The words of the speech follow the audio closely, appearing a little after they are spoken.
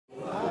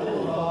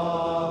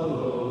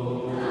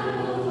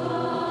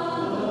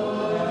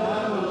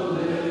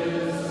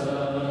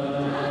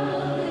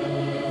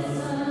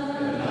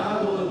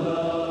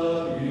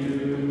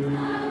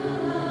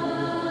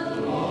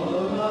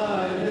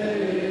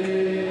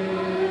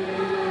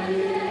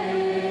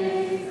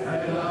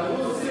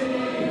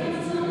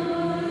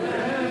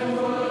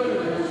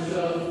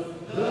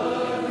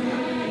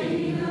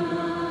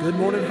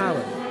morning,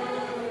 Highland.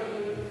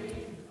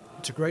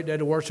 It's a great day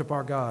to worship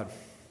our God.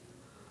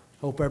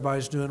 Hope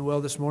everybody's doing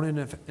well this morning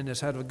and has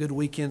had a good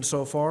weekend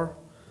so far.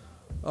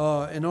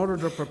 In order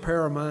to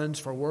prepare our minds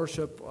for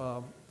worship,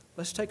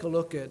 let's take a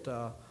look at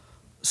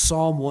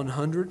Psalm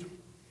 100.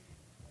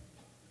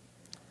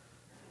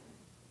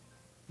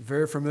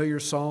 Very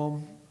familiar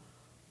psalm.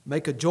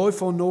 Make a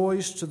joyful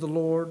noise to the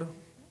Lord,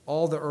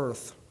 all the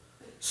earth.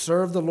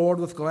 Serve the Lord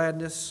with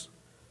gladness.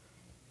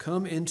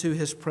 Come into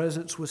his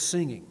presence with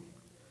singing.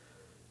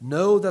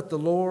 Know that the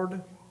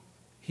Lord,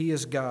 he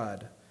is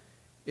God.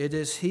 It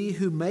is he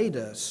who made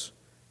us,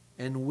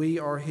 and we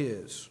are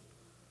his.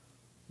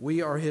 We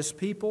are his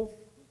people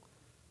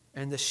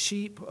and the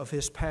sheep of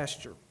his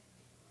pasture.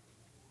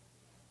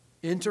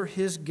 Enter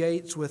his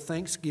gates with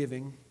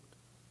thanksgiving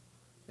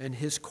and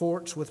his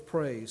courts with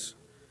praise.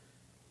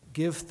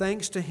 Give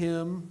thanks to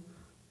him,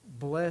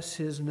 bless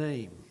his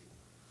name.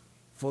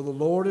 For the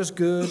Lord is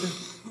good,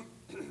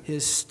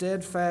 his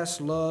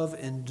steadfast love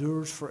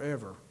endures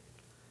forever,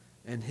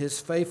 and his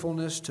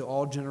faithfulness to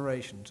all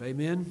generations.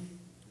 Amen?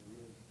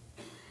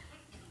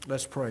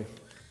 Let's pray.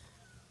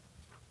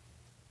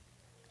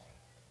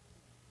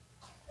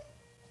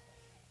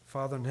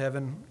 Father in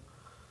heaven,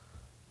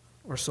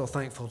 we're so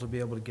thankful to be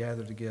able to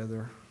gather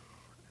together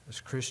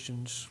as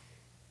Christians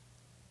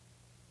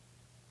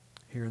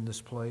here in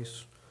this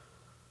place.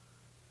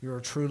 You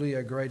are truly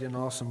a great and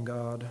awesome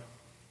God.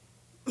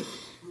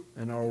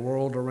 And our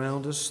world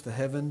around us, the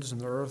heavens and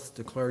the earth,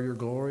 declare your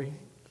glory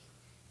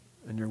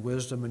and your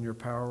wisdom and your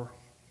power.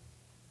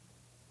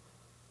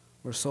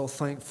 We're so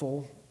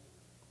thankful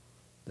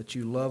that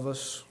you love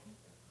us,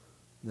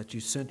 that you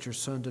sent your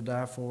Son to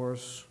die for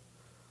us,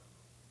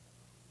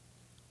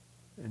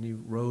 and he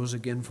rose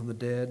again from the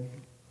dead.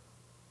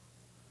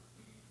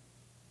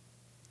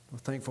 We're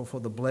thankful for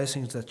the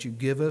blessings that you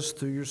give us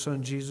through your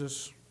Son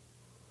Jesus,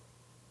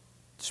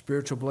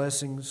 spiritual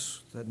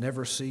blessings that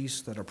never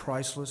cease, that are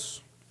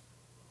priceless.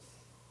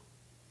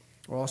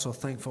 We're also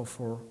thankful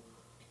for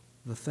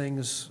the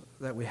things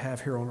that we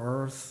have here on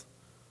earth,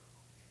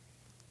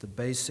 the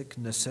basic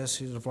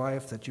necessities of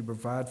life that you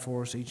provide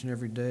for us each and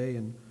every day,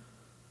 and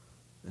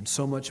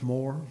so much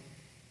more.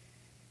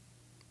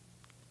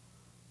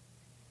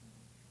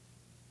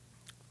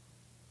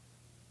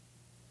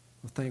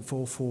 We're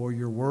thankful for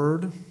your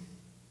word.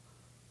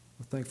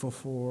 We're thankful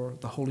for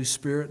the Holy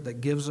Spirit that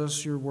gives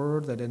us your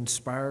word, that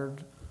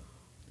inspired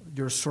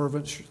your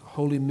servants,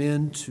 holy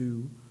men,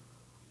 to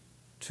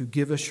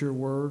give us your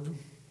word.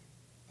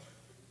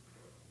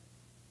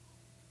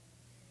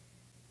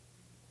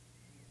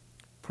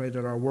 Pray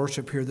that our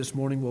worship here this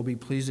morning will be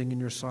pleasing in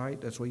your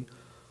sight as we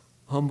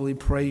humbly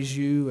praise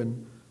you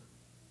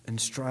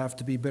and strive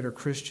to be better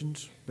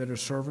Christians, better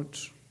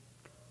servants.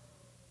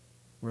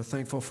 We're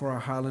thankful for our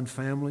Highland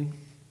family.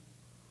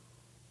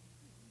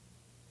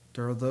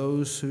 There are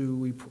those who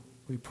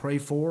we pray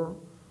for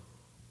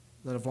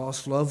that have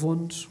lost loved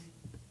ones,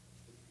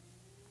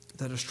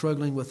 that are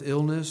struggling with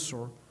illness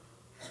or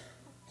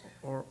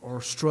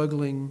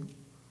struggling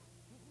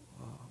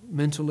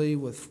mentally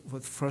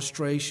with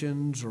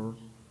frustrations or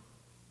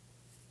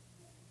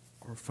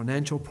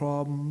financial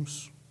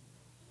problems.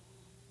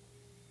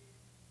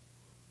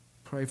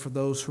 Pray for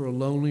those who are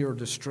lonely or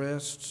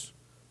distressed.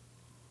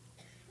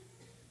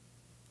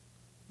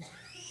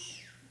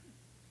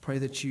 Pray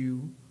that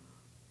you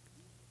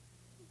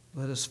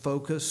let us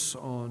focus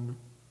on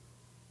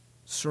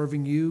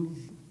serving you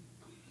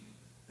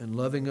and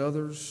loving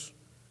others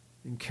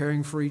and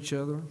caring for each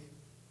other,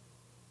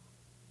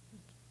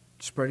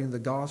 spreading the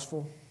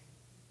gospel.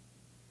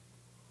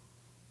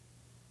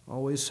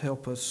 Always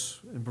help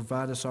us and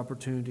provide us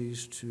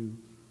opportunities to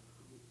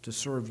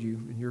serve you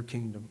in your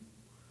kingdom.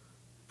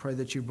 Pray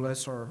that you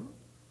bless our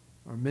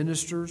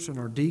ministers and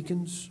our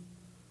deacons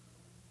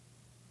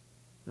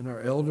and our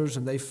elders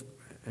and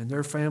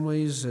their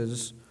families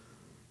as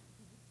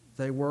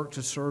they work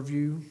to serve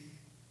you.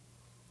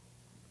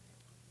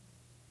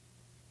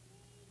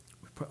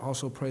 We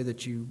also pray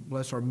that you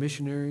bless our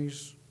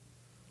missionaries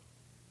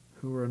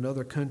who are in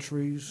other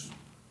countries,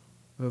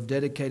 who have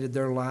dedicated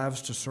their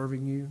lives to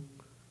serving you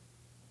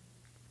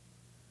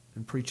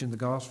and preaching the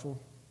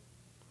gospel.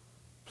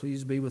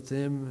 Please be with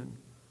them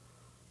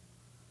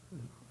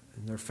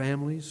and their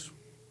families.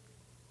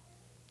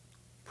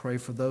 Pray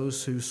for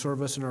those who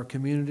serve us in our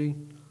community,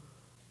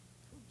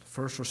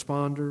 first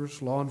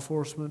responders, law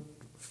enforcement,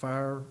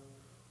 fire,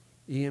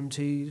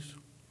 EMTs.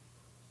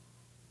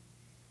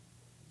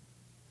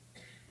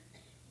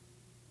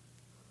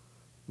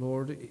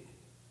 Lord,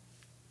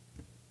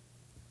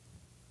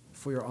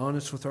 if we are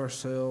honest with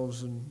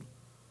ourselves and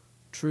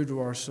true to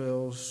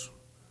ourselves,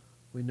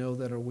 we know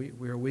that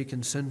we are weak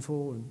and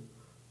sinful, and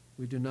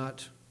we do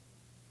not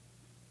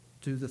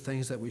do the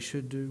things that we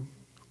should do.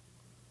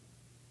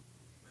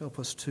 Help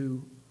us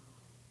to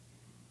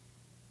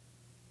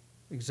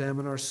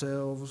examine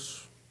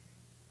ourselves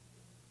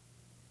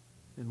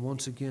and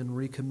once again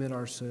recommit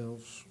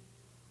ourselves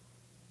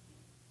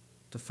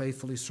to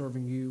faithfully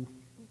serving you.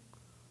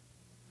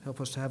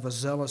 Help us to have a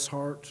zealous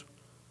heart,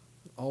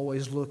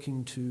 always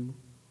looking to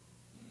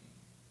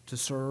to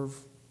serve.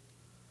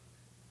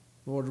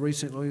 Lord,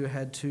 recently we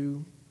had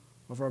two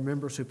of our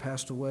members who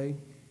passed away,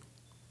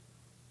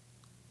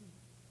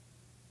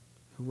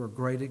 who were a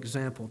great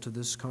example to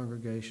this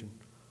congregation.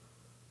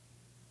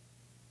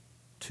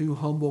 Two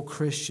humble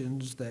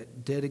Christians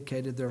that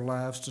dedicated their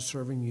lives to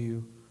serving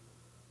you,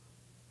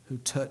 who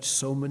touched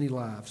so many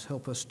lives.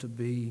 Help us to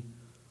be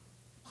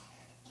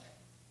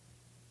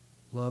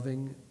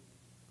loving.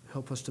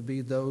 Help us to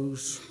be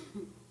those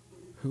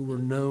who were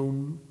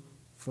known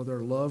for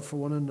their love for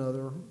one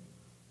another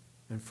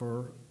and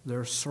for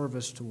their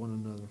service to one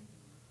another.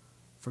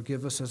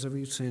 Forgive us as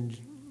we sin.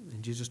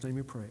 In Jesus' name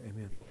we pray.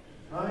 Amen.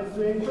 I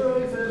sing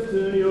praises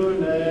to your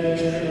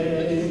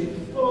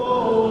name,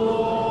 O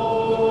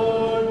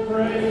Lord,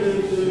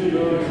 praises to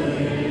your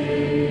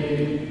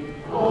name,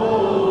 O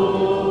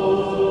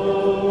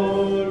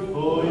Lord,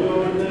 for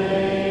your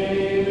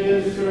name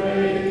is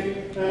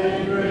great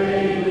and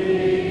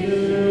greatly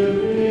to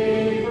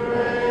be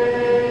praised.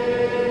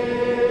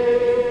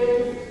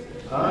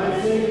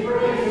 I sing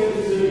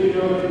praises to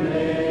your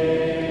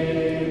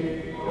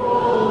name, O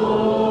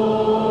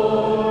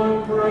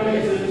Lord,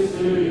 praises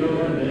to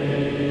your name.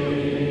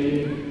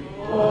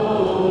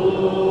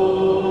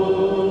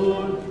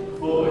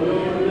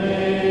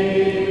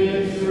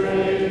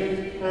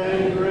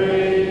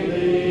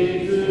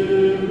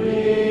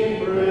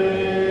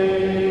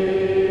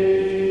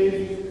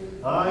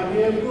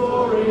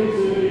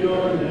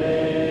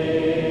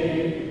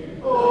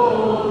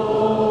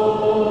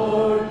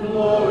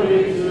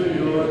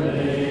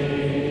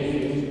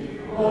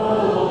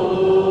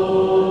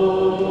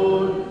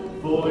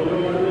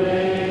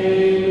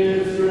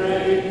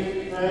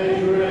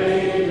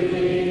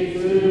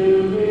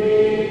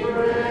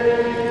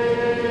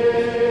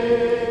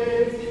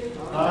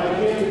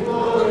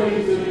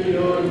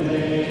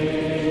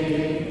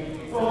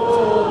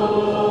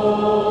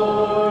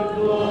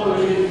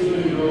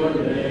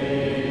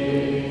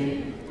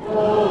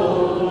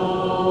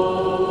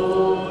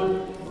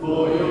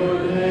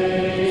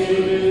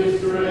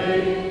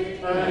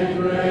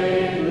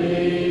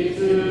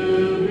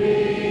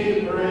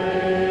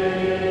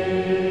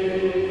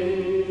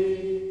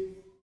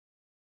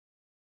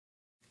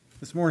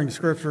 This morning's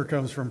scripture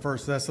comes from 1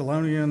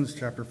 Thessalonians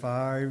chapter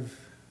 5,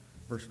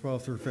 verse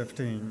 12 through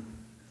 15.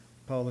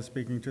 Paul is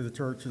speaking to the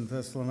church in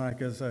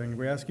Thessalonica, saying,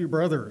 "We ask you,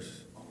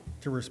 brothers,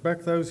 to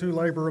respect those who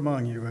labor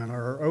among you and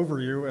are over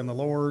you in the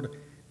Lord,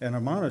 and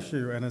admonish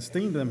you and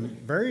esteem them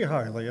very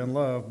highly in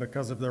love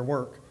because of their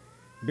work.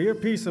 Be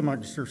at peace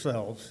amongst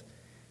yourselves.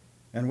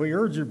 And we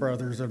urge you,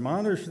 brothers,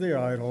 admonish the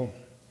idle,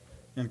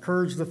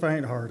 encourage the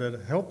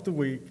faint-hearted, help the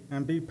weak,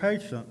 and be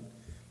patient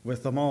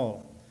with them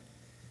all.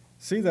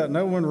 See that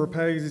no one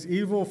repays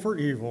evil for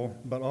evil,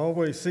 but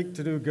always seek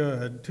to do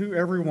good to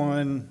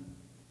everyone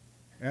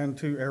and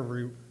to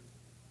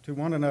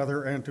one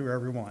another and to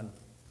everyone."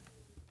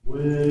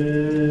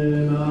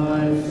 When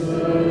I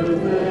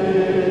survey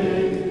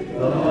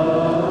the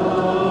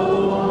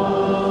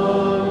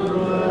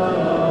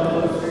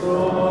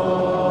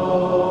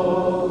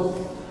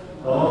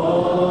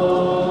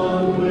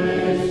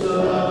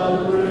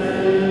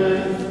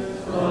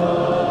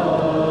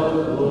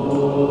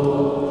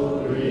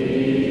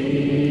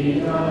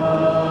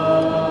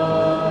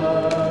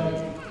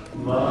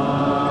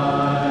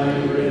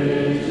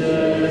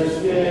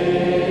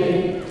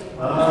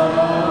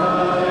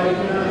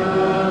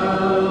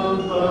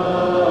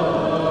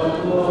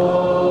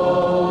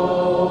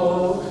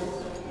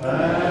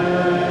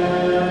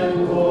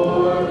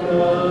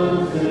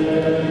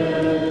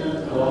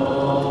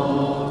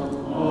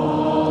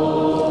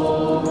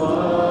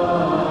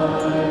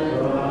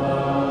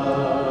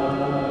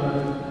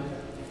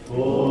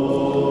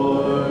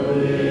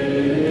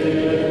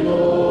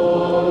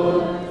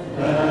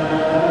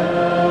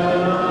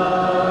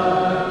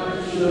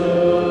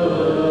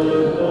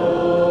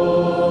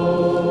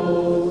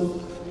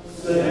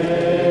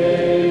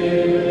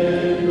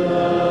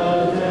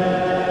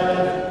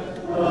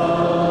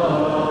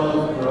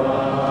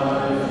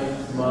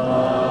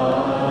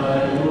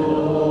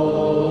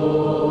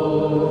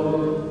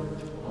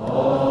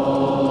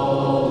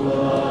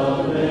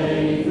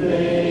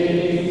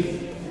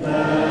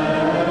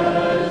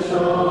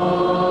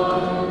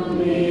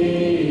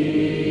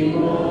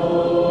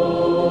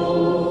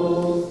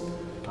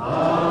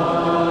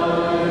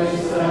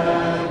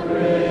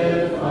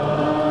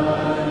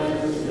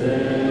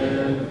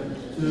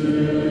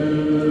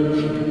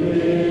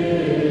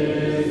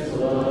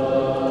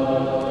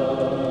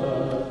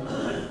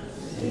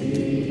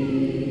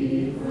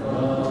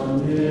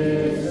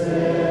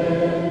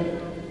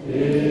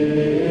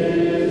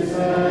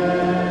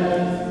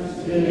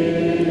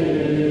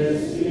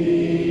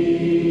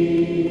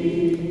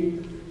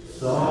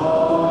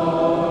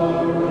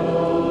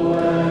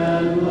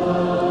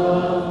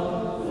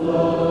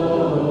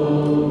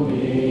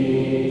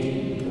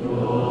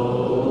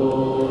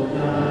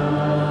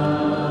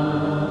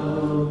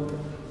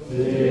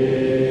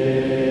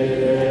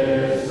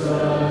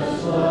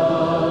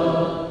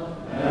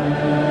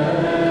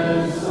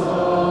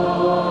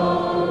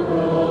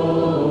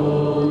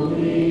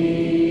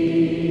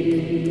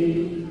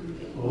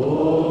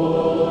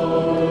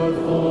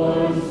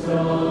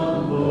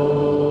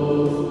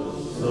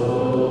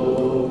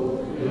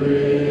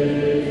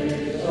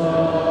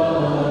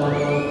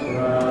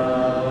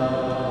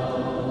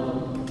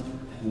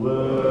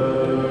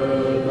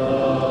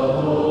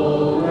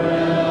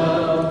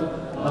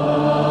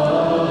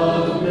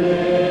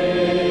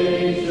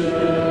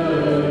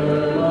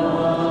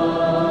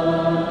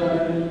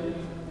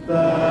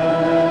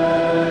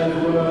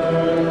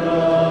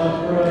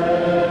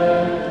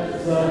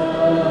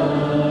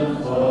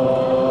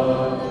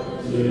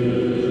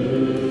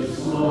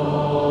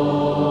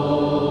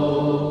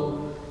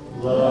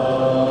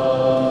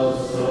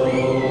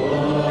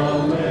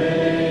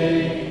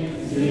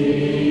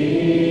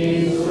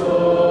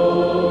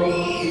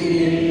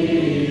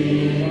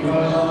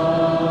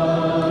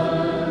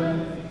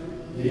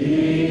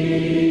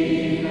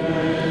Deepens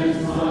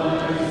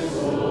my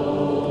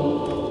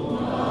soul,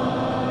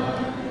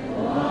 my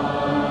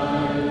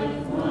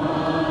life,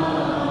 my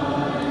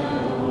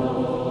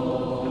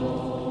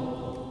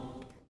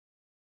hope.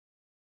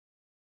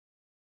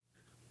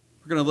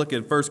 We're going to look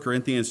at 1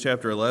 Corinthians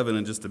chapter 11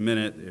 in just a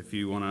minute, if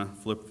you want to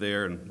flip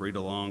there and read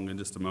along in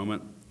just a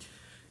moment.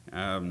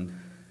 I've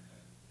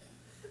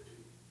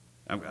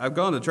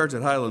gone to church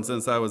at Highland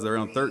since I was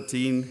around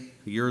 13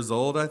 years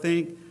old, I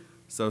think.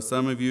 So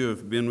some of you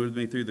have been with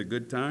me through the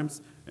good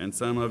times, and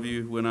some of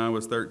you when I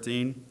was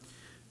 13.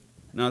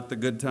 Not the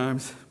good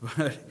times,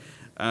 but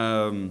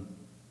one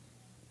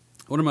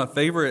of my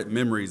favorite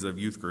memories of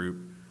youth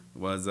group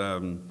was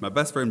my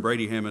best friend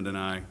Brady Hammond and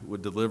I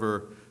would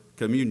deliver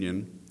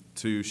communion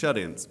to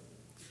shut-ins.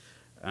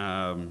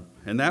 And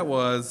that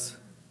was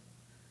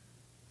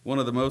one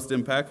of the most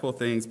impactful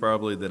things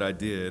probably that I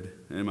did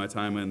in my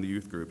time in the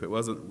youth group. It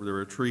wasn't the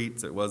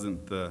retreats, it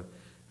wasn't the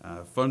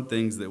fun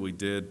things that we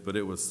did, but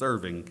it was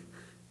serving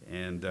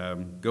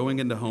and going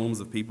into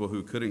homes of people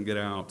who couldn't get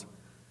out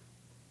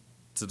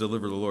to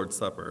deliver the Lord's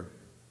Supper.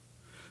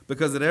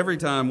 Because at every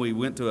time we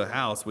went to a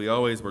house, we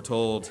always were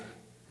told,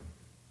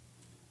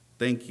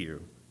 thank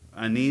you,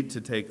 I need to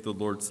take the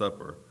Lord's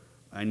Supper.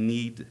 I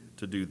need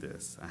to do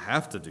this. I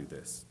have to do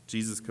this.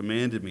 Jesus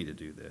commanded me to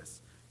do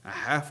this. I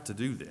have to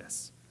do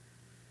this.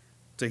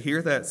 To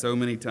hear that so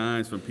many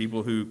times from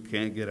people who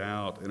can't get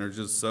out and are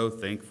just so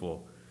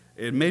thankful,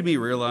 it made me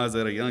realize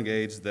at a young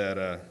age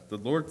that the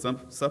Lord's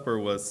Supper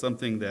was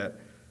something that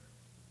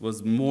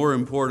was more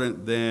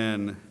important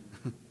than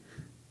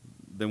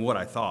what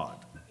I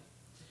thought.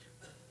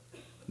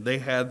 They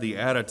had the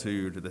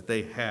attitude that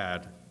they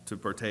had to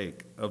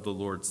partake of the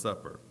Lord's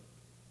Supper.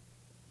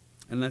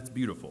 And that's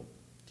beautiful.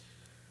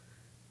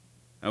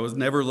 I was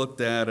never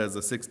looked at as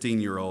a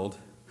 16-year-old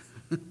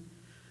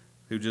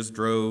who just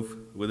drove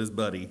with his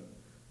buddy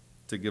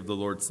to give the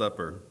Lord's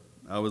Supper.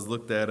 I was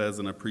looked at as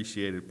an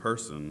appreciated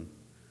person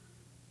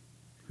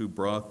who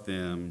brought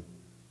them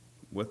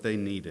what they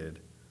needed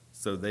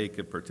so they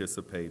could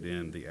participate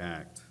in the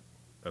act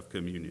of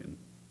communion.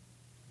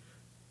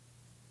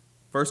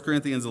 1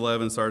 Corinthians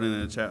 11, starting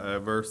in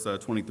verse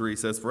 23,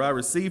 says, "For I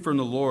received from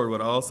the Lord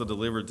what I also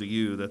delivered to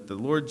you, that the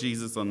Lord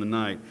Jesus on the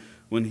night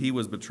when he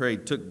was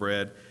betrayed took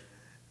bread,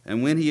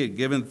 and when he had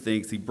given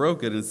thanks, he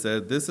broke it and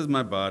said, 'This is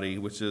my body,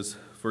 which is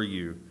for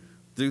you.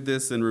 Do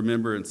this in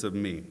remembrance of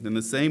me.' In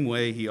the same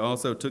way, he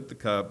also took the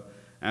cup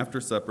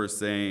after supper,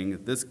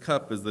 saying, 'This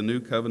cup is the new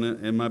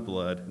covenant in my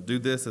blood. Do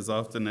this as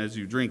often as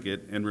you drink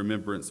it in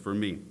remembrance for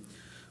me.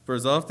 For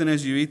as often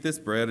as you eat this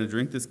bread and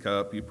drink this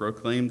cup, you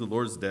proclaim the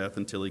Lord's death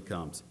until he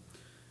comes.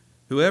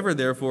 Whoever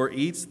therefore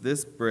eats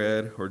this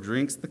bread or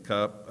drinks the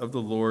cup of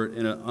the Lord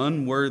in an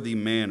unworthy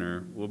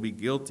manner will be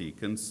guilty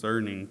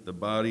concerning the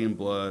body and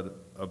blood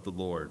of the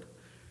Lord.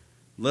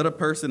 Let a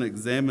person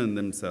examine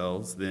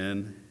themselves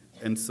then,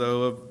 and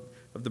so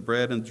of the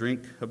bread and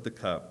drink of the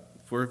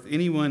cup. For if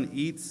anyone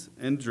eats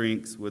and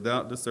drinks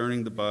without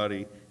discerning the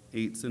body,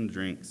 eats and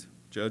drinks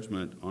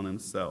judgment on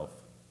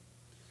himself.'"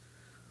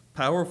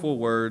 Powerful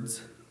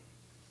words,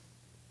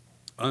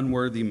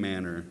 unworthy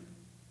manner.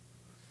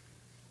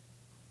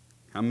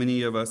 How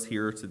many of us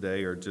here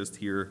today are just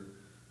here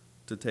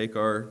to take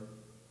our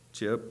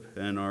chip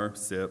and our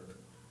sip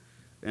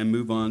and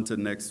move on to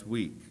next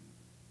week?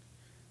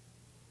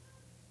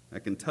 I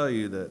can tell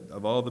you that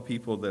of all the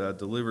people that I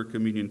delivered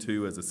communion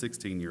to as a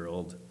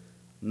 16-year-old,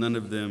 none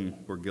of them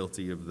were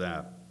guilty of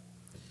that.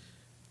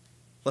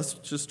 Let's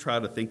just try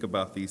to think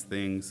about these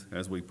things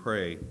as we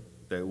pray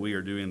that we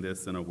are doing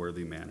this in a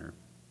worthy manner.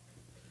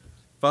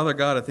 Father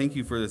God, I thank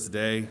you for this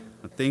day.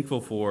 I'm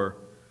thankful for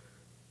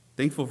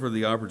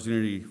the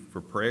opportunity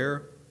for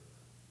prayer.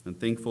 I'm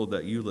thankful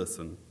that you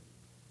listen.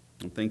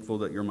 I'm thankful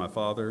that you're my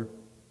Father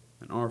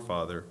and our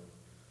Father.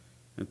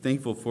 I'm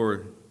thankful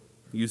for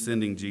you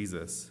sending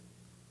Jesus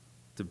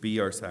to be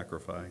our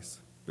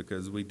sacrifice,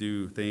 because we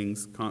do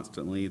things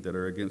constantly that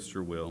are against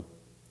your will.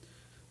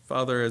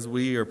 Father, as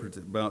we are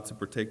about to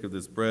partake of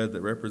this bread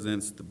that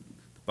represents the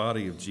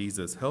body of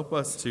Jesus, help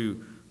us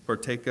to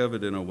partake of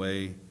it in a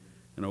way,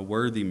 in a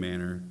worthy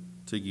manner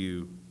to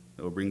you,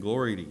 that will bring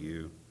glory to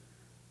you.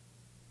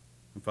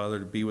 And Father,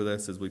 to be with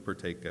us as we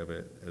partake of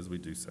it, as we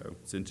do so.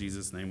 It's in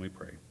Jesus' name we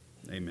pray.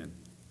 Amen.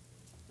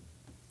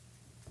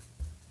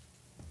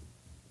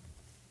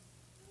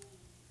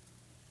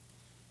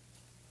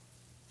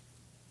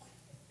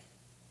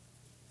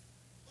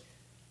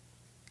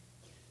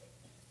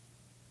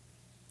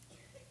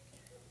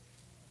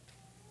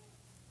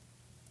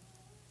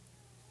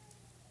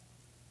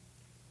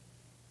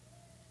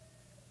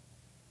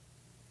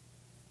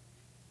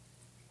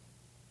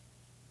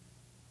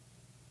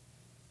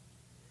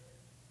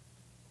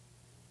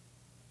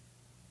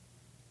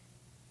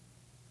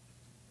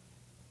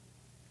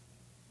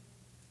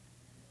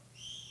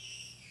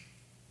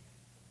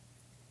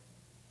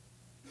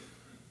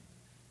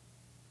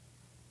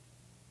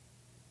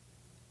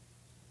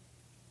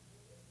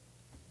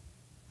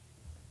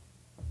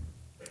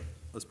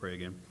 Let's pray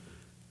again.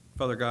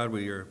 Father God,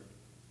 we are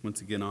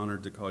once again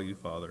honored to call you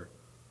Father.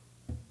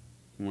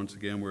 Once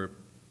again, we're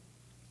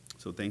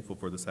so thankful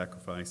for the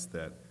sacrifice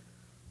that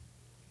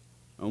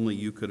only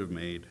you could have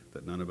made,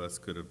 that none of us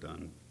could have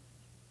done.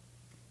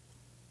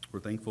 We're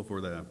thankful for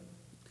that,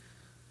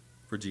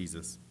 for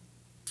Jesus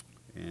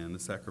and the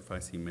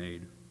sacrifice he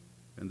made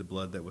and the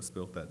blood that was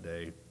spilt that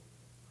day.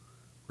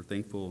 We're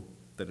thankful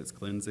that it's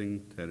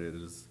cleansing, that it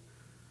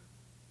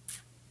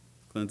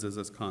cleanses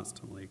us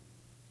constantly.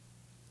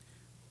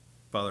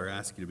 Father, I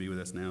ask you to be with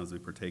us now as we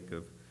partake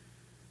of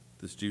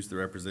this juice that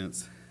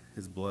represents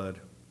his blood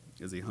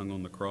as he hung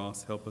on the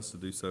cross. Help us to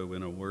do so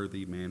in a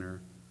worthy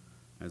manner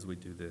as we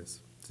do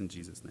this. It's in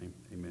Jesus' name,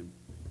 amen.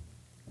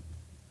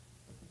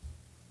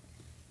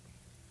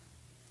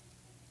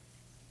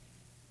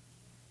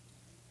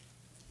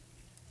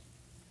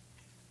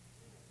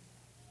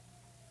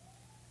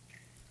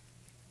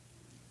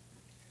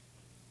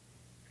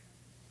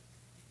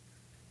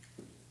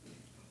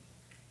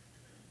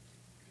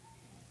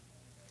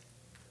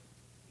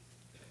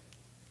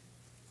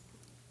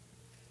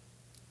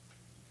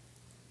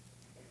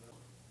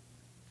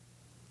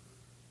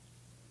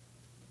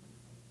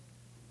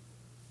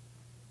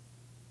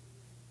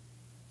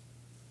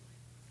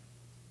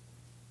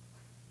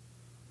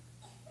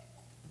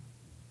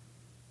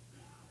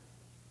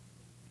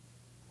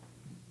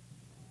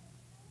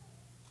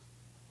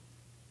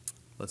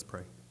 Let's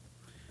pray.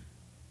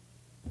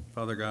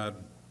 Father God,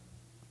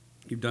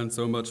 you've done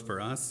so much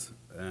for us,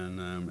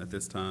 and at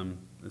this time,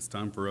 it's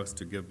time for us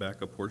to give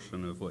back a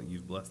portion of what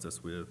you've blessed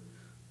us with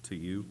to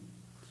you.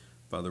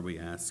 Father, we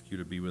ask you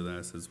to be with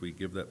us as we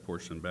give that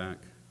portion back.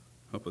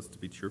 Help us to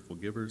be cheerful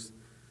givers.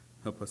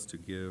 Help us to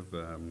give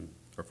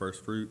our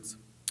first fruits.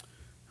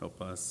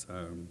 Help us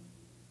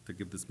to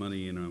give this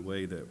money in a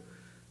way that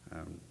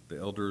the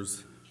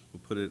elders will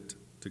put it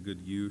to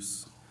good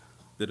use,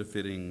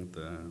 benefiting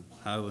the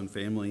Highland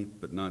family,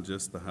 but not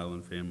just the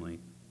Highland family,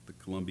 the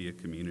Columbia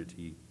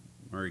community,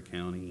 Murray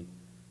County,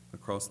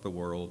 across the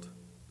world.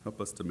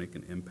 Help us to make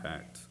an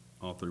impact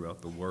all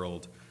throughout the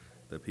world,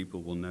 that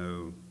people will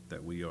know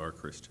that we are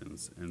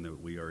Christians and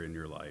that we are in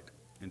your light.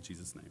 In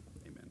Jesus' name,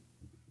 amen.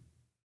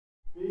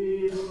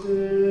 Be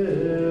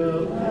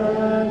still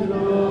and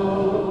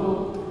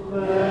know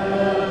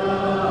that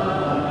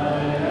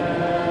I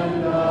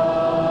am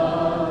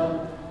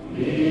God.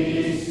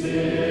 Be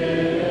still.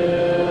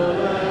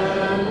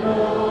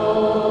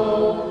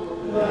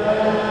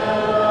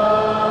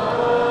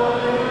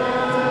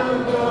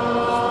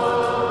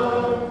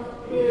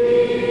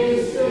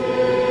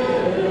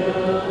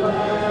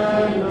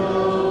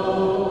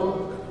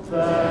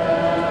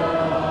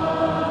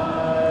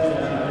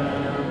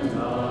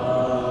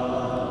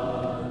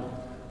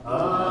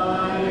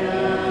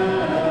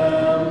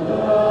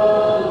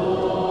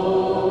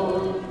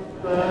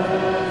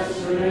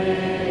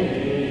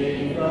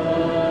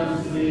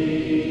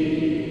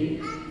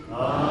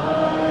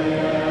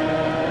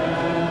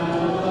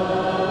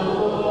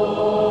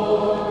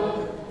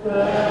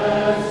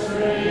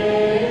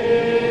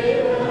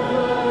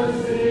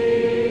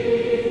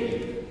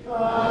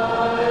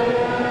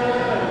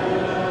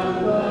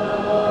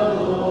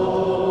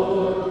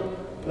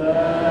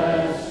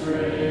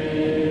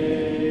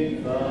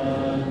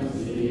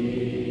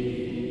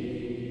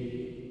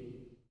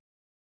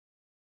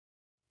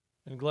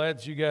 Glad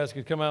that you guys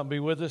could come out and be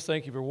with us.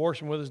 Thank you for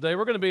worshiping with us today.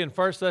 We're going to be in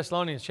 1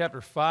 Thessalonians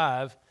chapter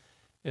 5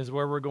 is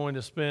where we're going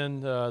to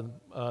spend the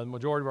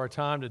majority of our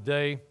time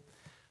today.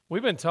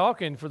 We've been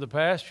talking for the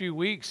past few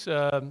weeks.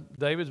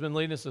 David's been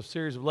leading us a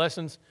series of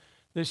lessons.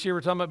 This year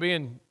we're talking about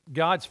being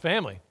God's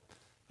family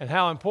and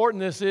how important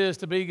this is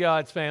to be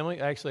God's family.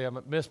 Actually, I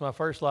missed my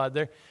first slide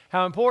there.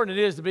 How important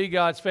it is to be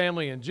God's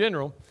family in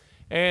general.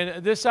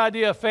 And this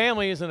idea of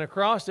family is an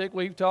acrostic.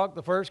 We've talked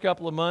the first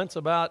couple of months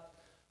about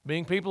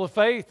being people of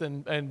faith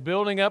and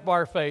building up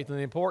our faith and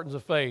the importance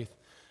of faith.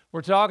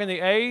 We're talking,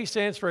 the A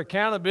stands for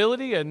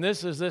accountability, and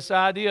this is this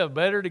idea of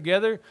better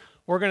together.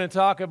 We're going to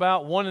talk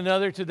about one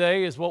another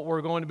today is what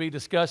we're going to be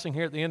discussing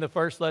here at the end of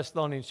 1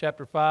 Thessalonians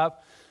chapter 5.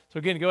 So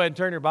again, go ahead and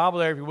turn your Bible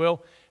there if you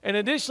will. And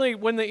additionally,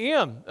 when the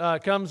M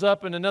comes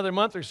up in another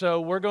month or so,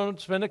 we're going to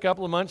spend a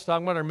couple of months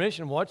talking about our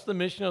mission. What's the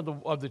mission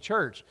of the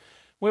church?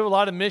 We have a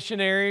lot of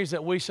missionaries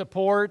that we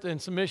support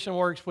and some mission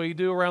works we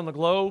do around the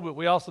globe, but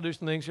we also do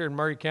some things here in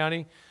Murray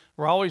County.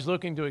 We're always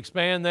looking to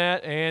expand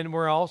that, and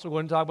we're also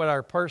going to talk about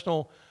our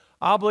personal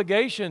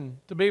obligation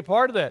to be a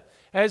part of that.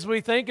 As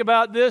we think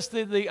about this,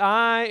 the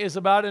I is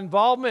about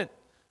involvement.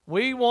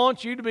 We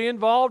want you to be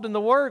involved in the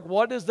work.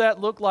 What does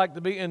that look like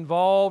to be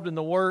involved in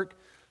the work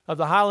of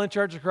the Highland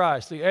Church of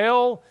Christ? The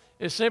L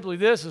is simply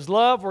this, is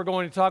love. We're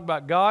going to talk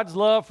about God's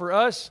love for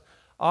us,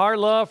 our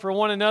love for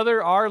one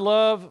another, our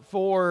love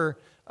for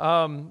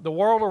the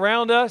world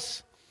around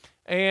us,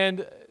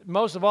 and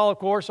most of all, of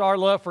course, our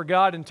love for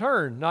God in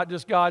turn, not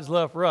just God's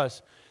love for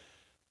us.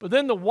 But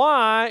then the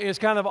Y is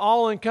kind of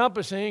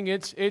all-encompassing.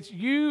 It's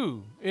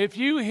you. If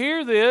you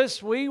hear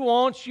this, we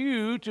want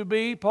you to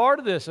be part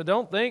of this. So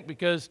don't think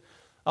because,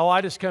 oh,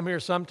 I just come here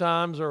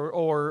sometimes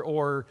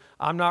or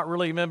I'm not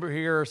really a member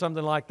here or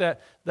something like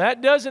that.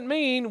 That doesn't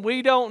mean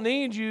we don't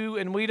need you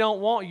and we don't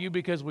want you,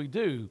 because we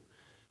do.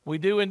 We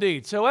do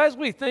indeed. So as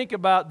we think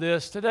about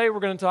this, today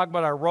we're going to talk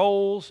about our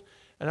roles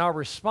and our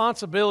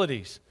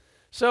responsibilities.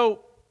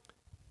 So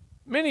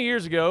many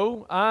years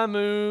ago, I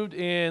moved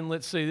in,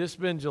 let's see, this has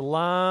been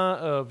July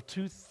of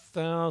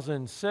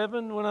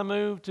 2007 when I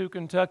moved to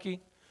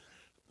Kentucky.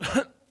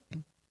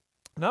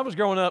 When I was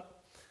growing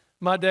up,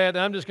 my dad,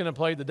 I'm just going to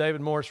play the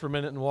David Morris for a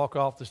minute and walk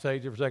off the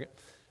stage here for a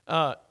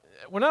second.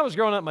 When I was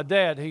growing up, my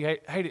dad, he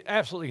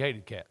absolutely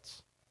hated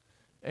cats.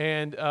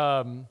 And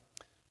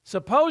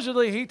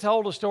supposedly he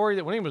told a story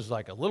that when he was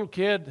like a little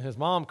kid, his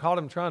mom caught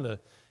him trying to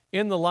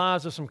end the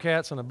lives of some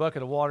cats in a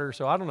bucket of water.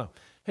 So I don't know.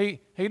 He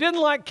didn't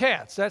like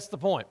cats. That's the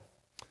point.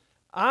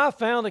 I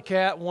found a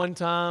cat one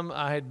time.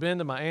 I had been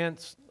to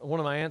one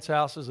of my aunt's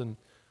houses and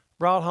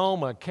brought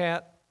home a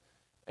cat,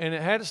 and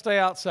it had to stay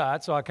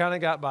outside, so I kind of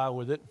got by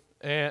with it.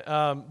 And,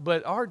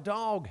 but our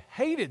dog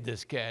hated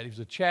this cat. He was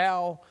a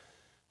chow.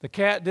 The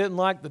cat didn't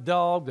like the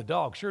dog. The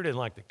dog sure didn't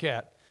like the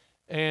cat.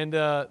 And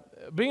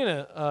being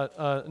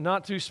a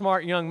not too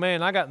smart young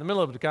man, I got in the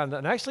middle of it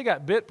and actually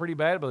got bit pretty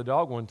bad by the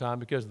dog one time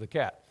because of the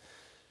cat.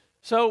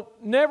 So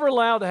never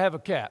allowed to have a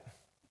cat.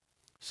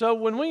 So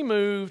when we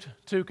moved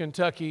to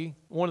Kentucky,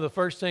 one of the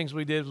first things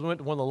we did was we went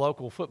to one of the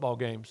local football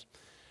games.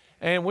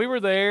 And we were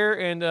there,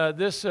 and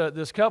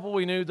this couple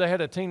we knew, they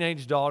had a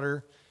teenage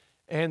daughter.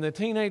 And the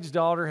teenage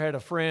daughter had a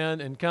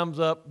friend and comes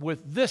up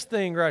with this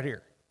thing right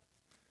here.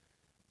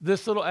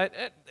 This little,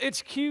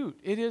 it's cute.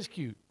 It is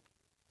cute.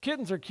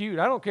 Kittens are cute.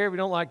 I don't care if you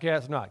don't like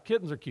cats or not.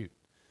 Kittens are cute.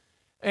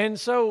 And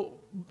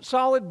so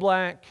solid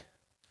black,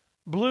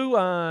 blue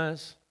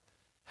eyes,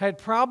 had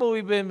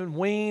probably been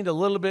weaned a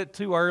little bit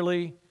too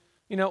early.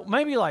 You know,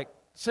 maybe like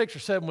 6 or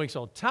 7 weeks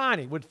old.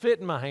 Tiny, would fit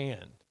in my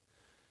hand.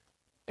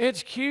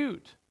 It's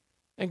cute.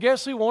 And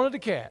guess who wanted a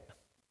cat?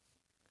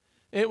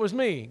 It was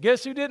me.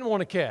 Guess who didn't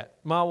want a cat?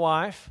 My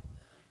wife.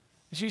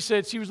 She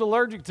said she was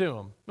allergic to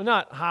them. Well,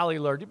 not highly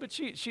allergic, but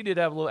she did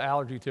have a little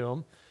allergy to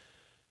them.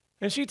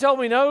 And she told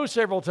me no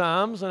several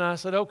times, and I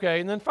said, okay.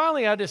 And then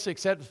finally I just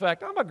accepted the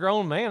fact, I'm a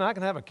grown man. I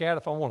can have a cat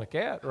if I want a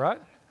cat,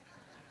 right?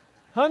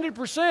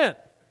 100%.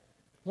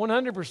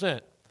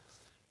 100%.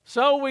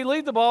 So we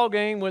leave the ball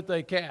game with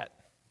a cat.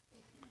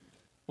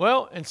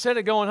 Well, instead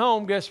of going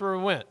home, guess where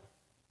we went?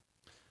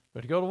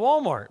 But to go to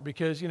Walmart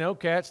because, you know,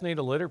 cats need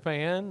a litter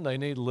pan. They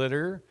need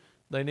litter.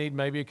 They need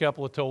maybe a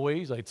couple of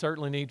toys. They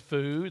certainly need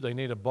food. They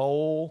need a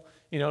bowl,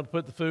 you know, to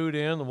put the food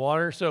in, the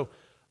water. So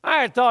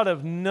I had thought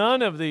of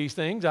none of these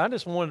things. I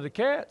just wanted a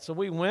cat. So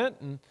we went,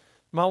 and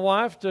my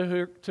wife,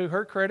 to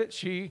her credit,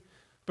 she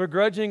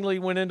begrudgingly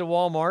went into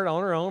Walmart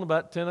on her own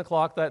about 10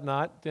 o'clock that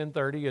night,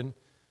 10:30, and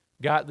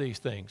got these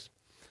things.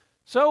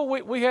 So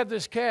we have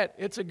this cat.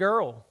 It's a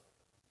girl.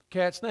 The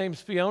cat's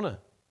name's Fiona.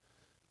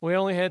 We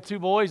only had 2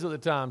 boys at the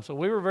time, so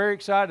we were very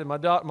excited. My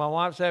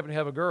wife's happy to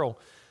have a girl.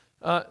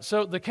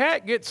 So the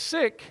cat gets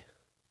sick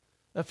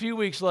a few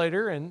weeks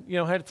later and, you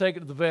know, had to take it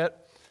to the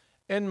vet.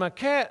 And my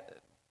cat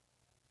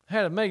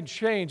had a major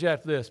change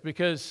after this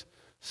because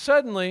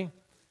suddenly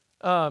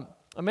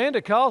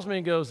Amanda calls me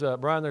and goes,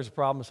 Brian, there's a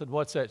problem. I said,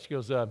 what's that? She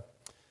goes, the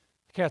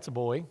cat's a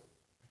boy.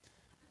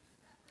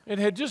 It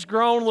had just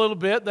grown a little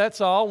bit, that's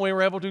all. We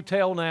were able to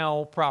tell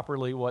now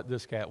properly what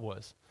this cat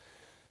was.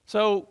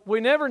 So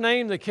we never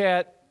named the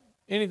cat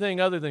anything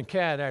other than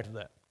Cat after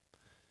that.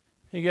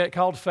 He got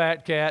called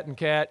Fat Cat and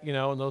Cat, you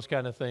know, and those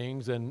kind of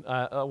things. And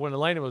when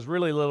Elena was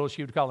really little,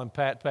 she would call him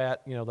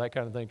Pat, you know, that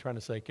kind of thing, trying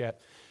to say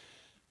cat.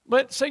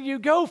 But so you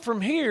go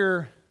from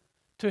here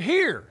to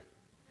here.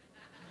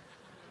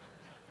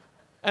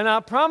 And I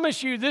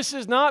promise you, this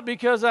is not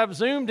because I've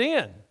zoomed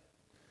in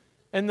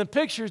and the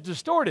picture's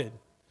distorted.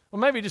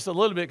 Well, maybe just a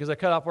little bit because I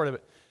cut off part of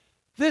it.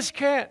 This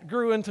cat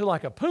grew into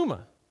like a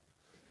puma.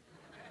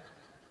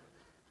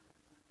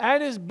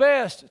 At his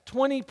best,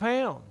 20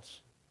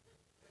 pounds.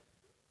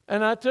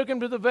 And I took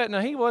him to the vet.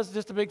 Now, he was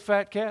just a big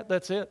fat cat.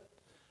 That's it.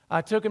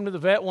 I took him to the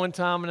vet one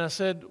time, and I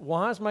said,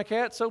 why is my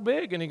cat so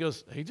big? And he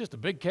goes, he's just a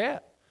big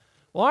cat.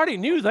 Well, I already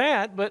knew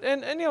that, but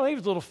and you know, he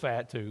was a little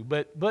fat too.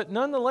 But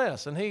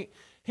nonetheless, and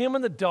him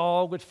and the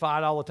dog would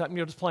fight all the time, you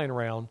know, just playing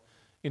around.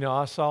 You know,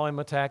 I saw him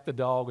attack the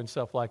dog and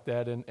stuff like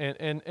that.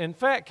 And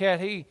Fat Cat,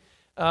 he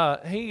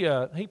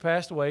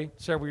passed away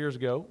several years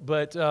ago.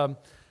 But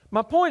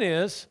my point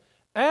is,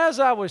 as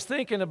I was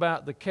thinking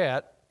about the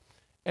cat,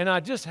 and I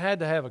just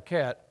had to have a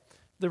cat,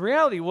 the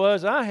reality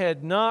was I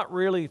had not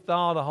really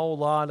thought a whole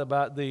lot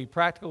about the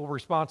practical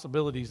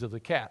responsibilities of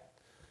the cat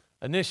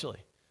initially.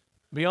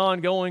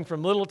 Beyond going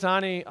from little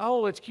tiny,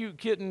 oh, it's cute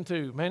kitten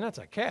to, man, that's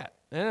a cat.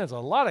 And that's a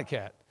lot of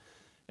cat.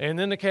 And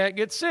then the cat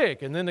gets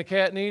sick, and then the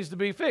cat needs to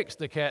be fixed.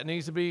 The cat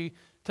needs to be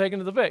taken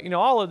to the vet. You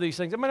know, all of these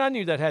things. I mean, I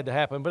knew that had to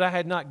happen, but I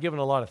had not given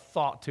a lot of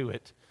thought to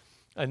it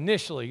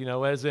initially, you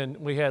know, as in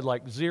we had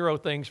like 0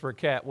 things for a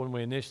cat when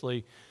we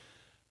initially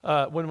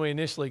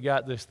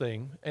got this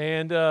thing.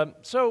 And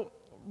so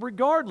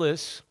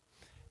regardless,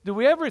 do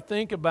we ever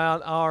think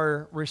about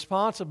our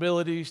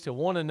responsibilities to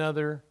one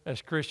another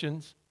as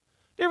Christians?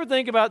 Do you ever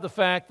think about the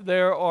fact that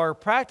there are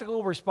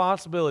practical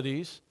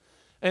responsibilities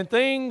and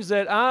things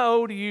that I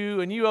owe to you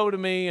and you owe to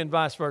me and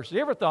vice versa?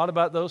 You ever thought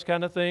about those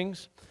kind of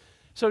things?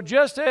 So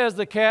just as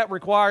the cat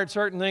required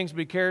certain things to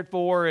be cared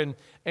for and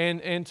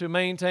to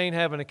maintain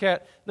having a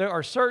cat, there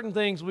are certain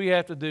things we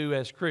have to do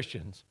as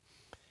Christians.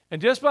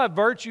 And just by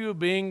virtue of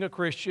being a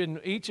Christian,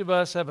 each of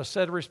us have a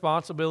set of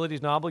responsibilities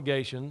and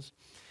obligations.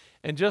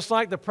 And just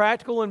like the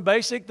practical and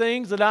basic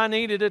things that I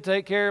needed to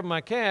take care of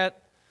my cat,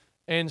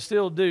 and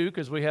still do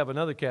because we have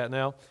another cat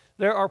now,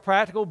 there are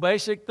practical,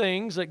 basic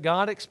things that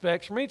God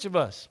expects from each of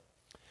us.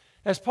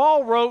 As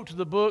Paul wrote to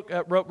the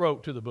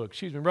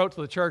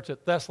church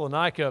at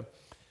Thessalonica,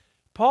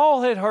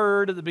 Paul had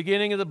heard at the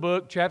beginning of the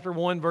book, chapter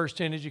 1, verse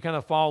 10, as you kind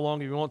of follow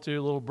along if you want to,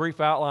 a little brief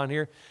outline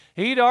here.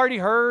 He'd already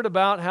heard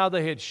about how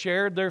they had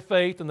shared their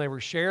faith and they were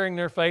sharing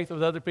their faith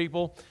with other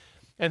people,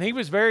 and he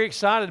was very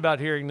excited about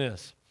hearing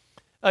this.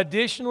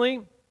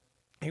 Additionally,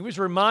 he was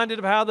reminded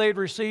of how they had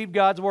received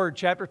God's Word,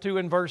 chapter 2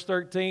 and verse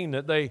 13,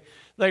 that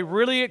they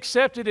really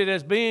accepted it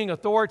as being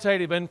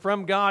authoritative and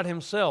from God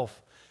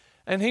Himself.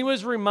 And he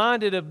was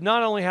reminded of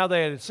not only how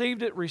they had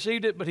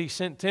received it, but he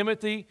sent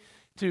Timothy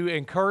to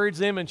encourage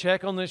them and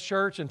check on this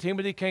church. And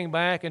Timothy came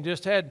back and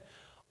just had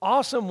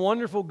awesome,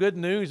 wonderful, good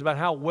news about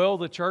how well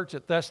the church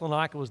at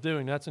Thessalonica was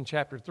doing. That's in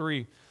chapter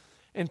 3.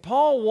 And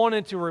Paul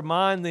wanted to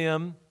remind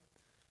them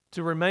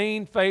to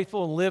remain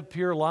faithful and live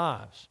pure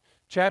lives.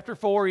 Chapter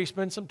 4, he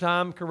spent some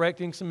time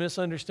correcting some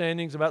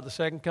misunderstandings about the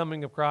second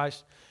coming of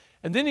Christ.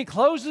 And then he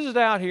closes it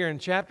out here in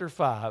chapter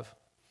 5,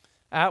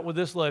 out with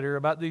this letter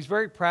about these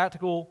very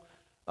practical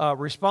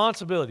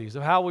responsibilities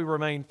of how we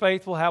remain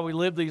faithful, how we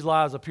live these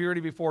lives of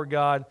purity before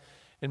God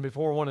and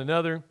before one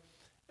another.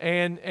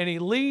 And he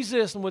leaves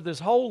this with this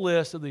whole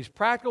list of these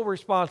practical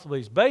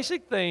responsibilities,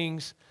 basic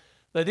things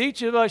that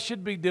each of us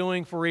should be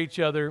doing for each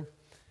other,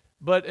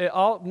 but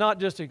not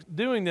just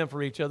doing them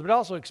for each other, but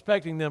also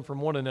expecting them from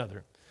one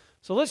another.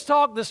 So let's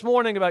talk this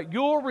morning about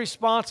your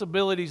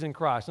responsibilities in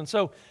Christ. And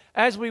so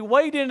as we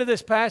wade into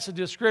this passage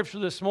of Scripture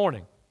this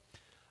morning,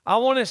 I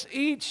want us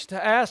each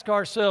to ask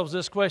ourselves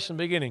this question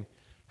beginning.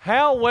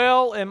 How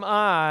well am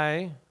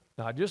I,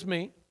 not just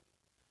me,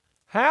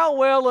 how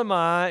well am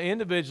I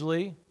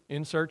individually,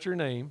 insert your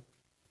name,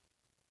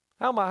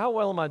 how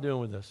well am I doing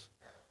with this?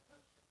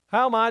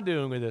 How am I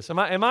doing with this? Am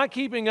I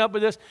keeping up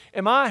with this?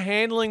 Am I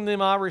handling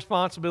my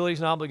responsibilities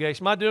and obligations?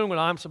 Am I doing what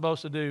I'm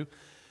supposed to do?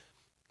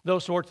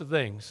 Those sorts of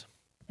things.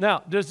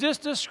 Now, does this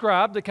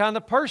describe the kind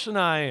of person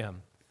I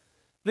am?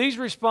 These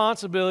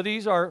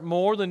responsibilities are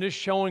more than just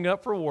showing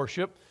up for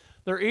worship.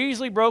 They're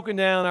easily broken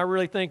down, I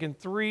really think, in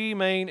three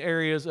main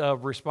areas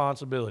of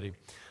responsibility.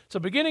 So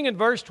beginning in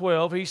verse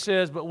 12, he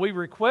says, "But we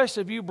request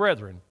of you,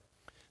 brethren,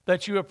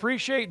 that you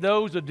appreciate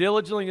those who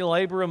diligently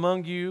labor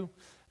among you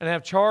and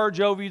have charge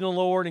over you in the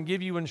Lord and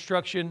give you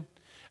instruction,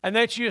 and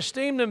that you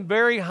esteem them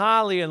very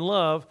highly in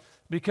love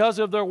because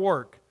of their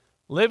work.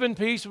 Live in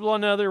peace with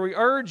one another. We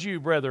urge you,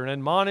 brethren,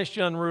 admonish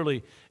the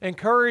unruly,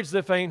 encourage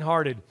the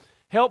faint-hearted,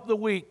 help the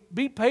weak,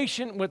 be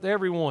patient with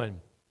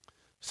everyone.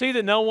 See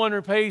that no one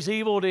repays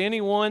evil to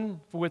anyone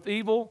with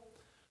evil,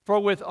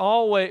 but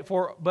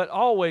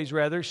always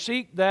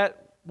seek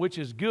that which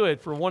is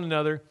good for one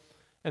another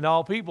and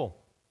all people."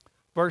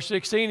 Verse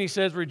 16, he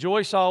says,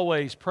 "Rejoice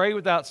always, pray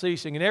without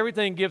ceasing, and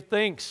everything give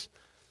thanks,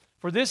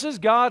 for this is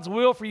God's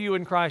will for you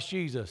in Christ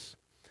Jesus.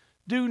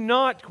 Do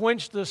not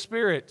quench the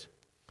Spirit.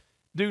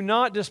 Do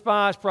not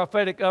despise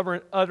prophetic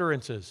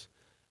utterances,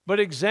 but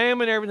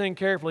examine everything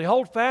carefully.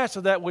 Hold fast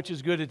to that which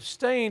is good,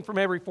 abstain from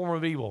every form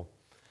of evil.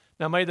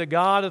 Now may the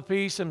God of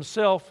peace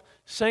Himself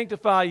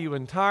sanctify you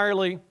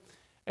entirely,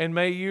 and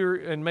may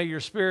your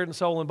spirit and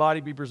soul and body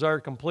be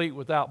preserved complete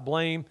without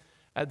blame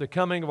at the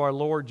coming of our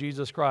Lord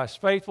Jesus Christ.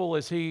 Faithful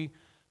is He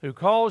who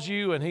calls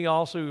you, and He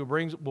also who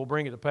will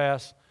bring it to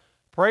pass.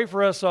 Pray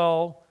for us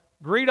all.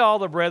 Greet all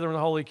the brethren with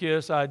a holy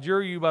kiss. I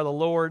adjure you by the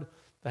Lord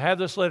to have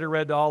this letter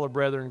read to all the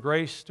brethren.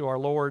 Grace to our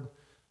Lord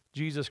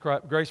Jesus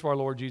Christ, grace of our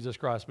Lord Jesus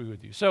Christ be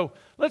with you." So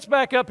let's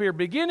back up here.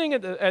 Beginning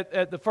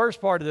at the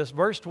first part of this,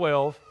 verse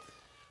 12,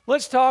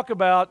 let's talk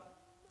about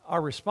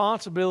our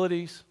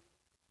responsibilities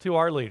to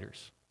our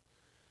leaders.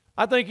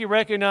 I think you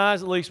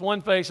recognize at least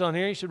one face on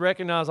here. You should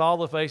recognize all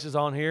the faces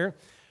on here.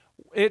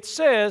 It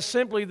says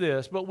simply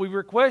this, "But we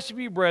request of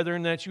you,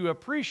 brethren, that you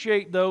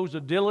appreciate those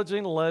who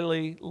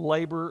diligently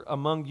labor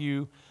among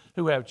you,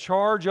 who have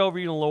charge over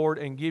you in the Lord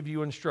and give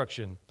you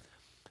instruction."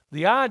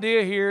 The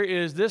idea here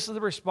is this is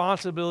the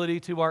responsibility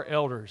to our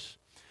elders.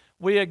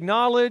 We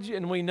acknowledge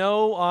and we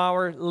know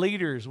our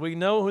leaders. We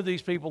know who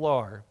these people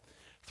are.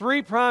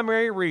 Three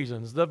primary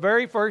reasons. The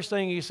very first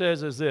thing he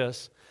says is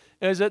this,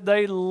 is that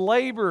they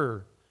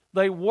labor,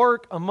 they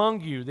work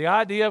among you. The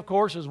idea, of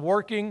course, is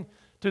working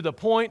to the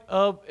point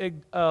of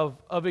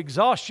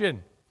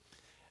exhaustion.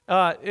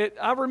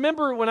 I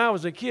remember when I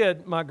was a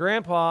kid, my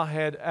grandpa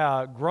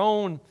had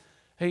grown.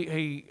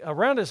 He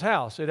around his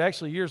house, it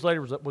actually years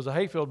later was a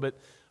hayfield, but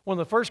one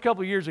of the first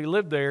couple of years he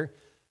lived there,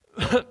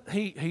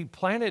 he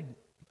planted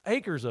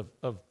acres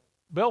of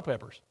bell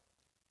peppers.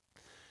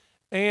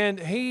 And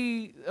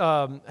he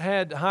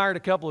had hired a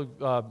couple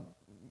of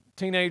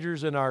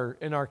teenagers in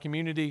our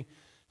community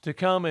to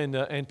come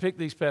and pick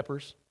these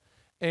peppers.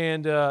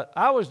 And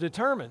I was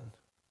determined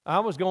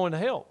I was going to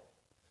help.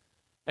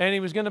 and he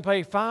was going to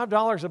pay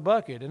 $5 a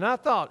bucket. And I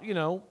thought,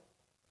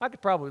 I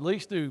could probably at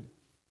least do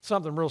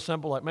something real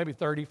simple, like maybe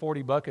 30,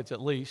 40 buckets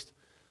at least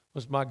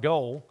was my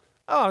goal.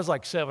 Oh, I was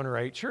like 7 or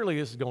 8. Surely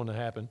this is going to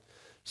happen.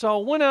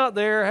 So I went out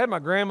there, had my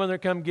grandmother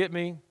come get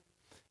me,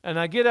 and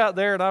I get out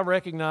there and I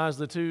recognize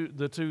the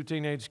two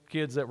teenage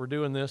kids that were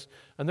doing this,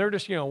 and they're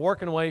just,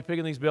 working away,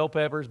 picking these bell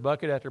peppers,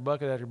 bucket after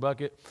bucket after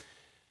bucket.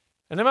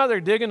 And I'm out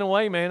there digging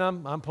away, man.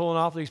 I'm pulling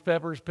off these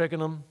peppers, picking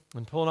them,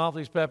 and pulling off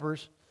these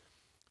peppers.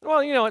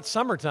 Well, it's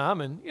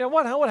summertime, and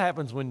what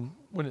happens when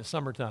it's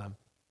summertime?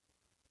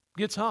 It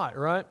gets hot,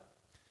 right?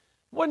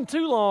 Wasn't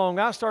too long,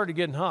 I started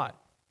getting hot,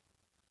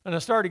 and I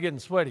started getting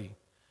sweaty,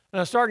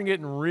 and I started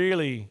getting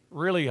really,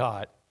 really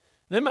hot.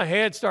 Then my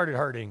head started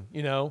hurting,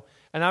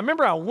 And I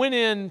remember I went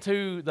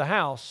into the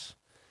house,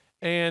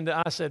 and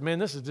I said, man,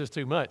 this is just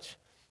too much.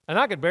 And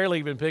I could barely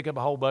even pick up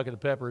a whole bucket of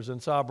peppers.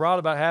 And so I brought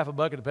about half a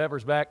bucket of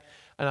peppers back,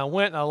 and I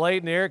went and I laid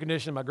in the air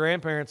conditioner at my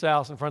grandparents'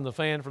 house in front of the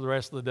fan for the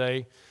rest of the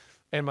day.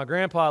 And my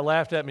grandpa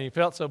laughed at me. He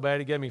felt so bad,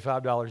 he gave me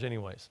 $5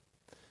 anyways.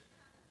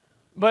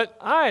 But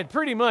I had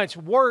pretty much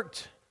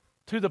worked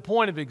to the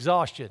point of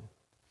exhaustion.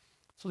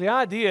 So the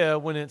idea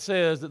when it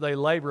says that they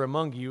labor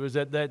among you is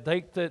that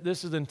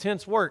this is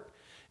intense work.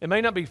 It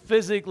may not be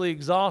physically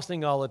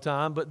exhausting all the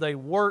time, but they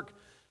work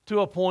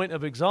to a point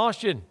of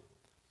exhaustion.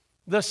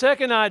 The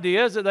second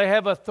idea is that they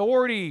have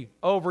authority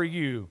over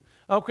you.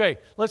 Okay,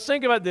 let's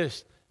think about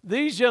this.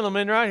 These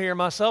gentlemen right here,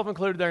 myself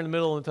included there in the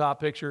middle of the top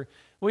picture,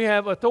 we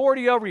have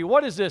authority over you.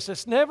 What is this?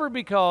 It's never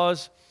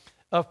because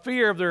of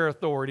fear of their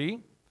authority,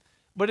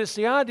 but it's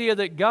the idea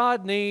that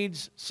God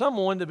needs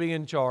someone to be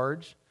in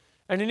charge,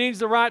 and He needs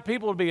the right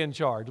people to be in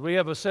charge. We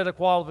have a set of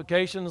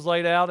qualifications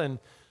laid out in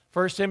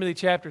 1 Timothy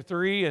chapter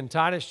 3 and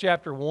Titus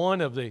chapter 1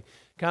 of the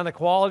kind of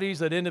qualities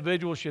that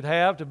individuals should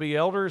have to be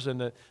elders, and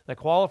that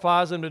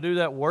qualifies them to do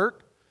that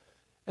work.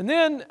 And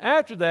then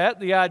after that,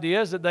 the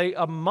idea is that they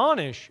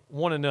admonish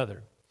one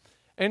another.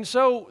 And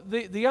so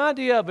the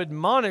idea of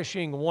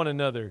admonishing one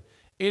another,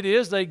 it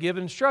is they give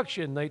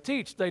instruction, they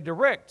teach, they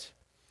direct.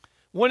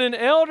 When an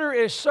elder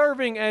is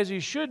serving as he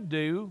should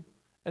do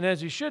and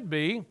as he should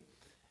be,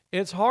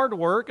 it's hard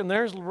work and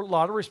there's a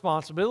lot of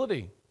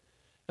responsibility.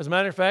 As a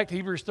matter of fact,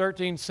 Hebrews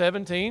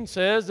 13:17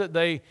 says that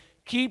they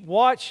keep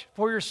watch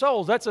for your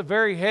souls. That's a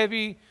very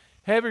heavy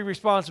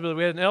responsibility.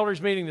 We had an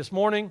elders meeting this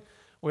morning.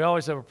 We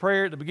always have a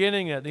prayer at the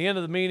beginning and at the end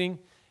of the meeting.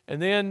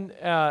 And then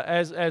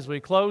as we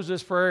close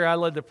this prayer, I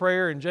led the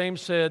prayer, and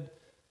James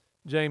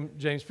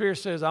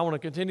Pierce says, I want to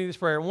continue this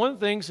prayer. And one of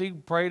the things he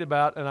prayed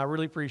about, and I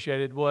really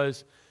appreciated,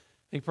 was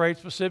he prayed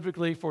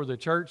specifically for the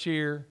church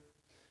here,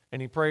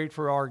 and he prayed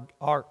for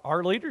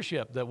our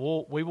leadership, that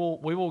we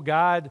will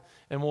guide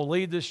and we'll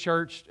lead this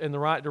church in the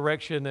right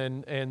direction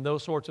and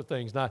those sorts of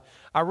things. Now,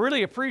 I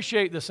really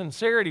appreciate the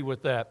sincerity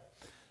with that.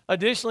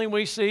 Additionally,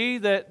 we see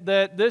that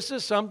this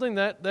is something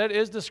that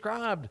is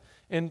described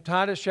in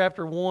Titus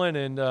chapter 1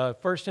 and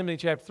 1 Timothy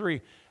chapter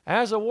 3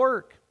 as a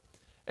work.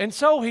 And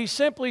so he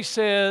simply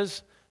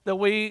says that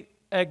we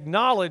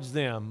acknowledge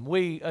them,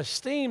 we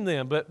esteem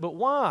them. But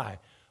why?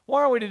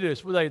 Why are we to do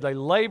this? Well, they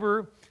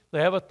labor,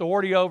 they have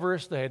authority over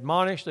us, they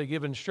admonish, they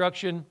give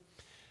instruction.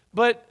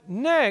 But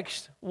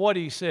next, what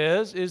he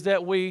says is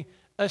that we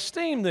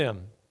esteem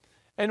them.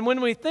 And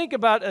when we think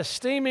about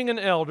esteeming an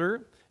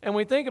elder, and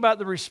we think about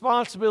the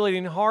responsibility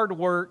and hard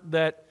work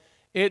that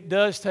it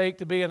does take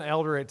to be an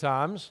elder at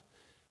times,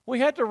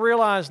 we have to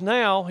realize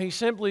now he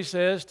simply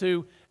says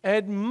to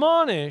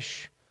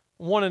admonish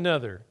one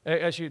another.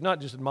 Actually, not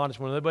just admonish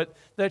one another, but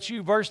that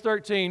you, verse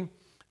 13,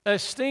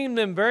 esteem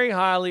them very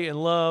highly in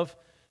love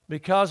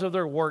because of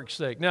their work's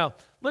sake. Now,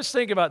 let's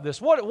think about this.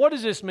 What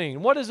does this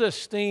mean? What does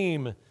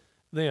esteem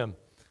them?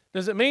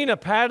 Does it mean a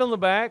pat on the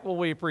back? Well,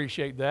 we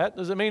appreciate that.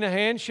 Does it mean a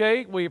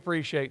handshake? We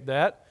appreciate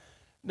that.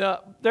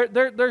 Now,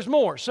 there's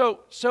more.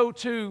 So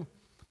to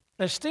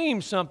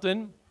esteem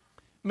something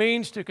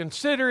means to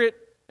consider it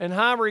in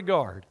high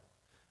regard.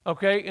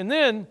 Okay? And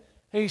then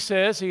he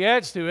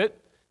adds to it,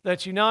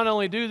 that you not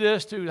only do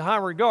this to high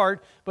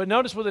regard, but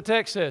notice what the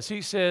text says.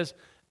 He says,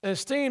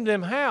 esteem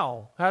them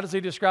how? How does he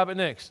describe it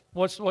next?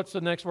 What's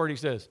the next word he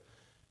says?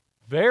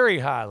 Very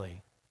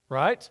highly,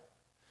 right?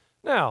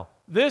 Now,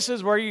 this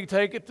is where you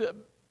take it to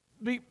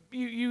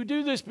you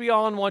do this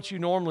beyond what you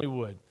normally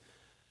would.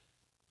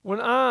 When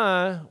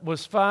I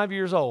was 5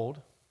 years old,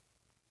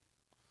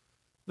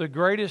 the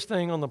greatest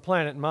thing on the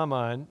planet in my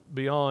mind,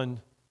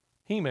 beyond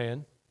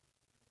He-Man,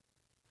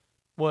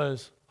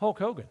 was Hulk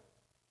Hogan.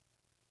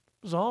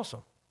 It was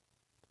awesome.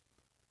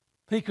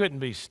 He couldn't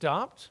be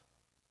stopped.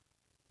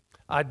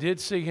 I did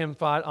see him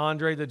fight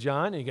Andre the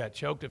Giant. He got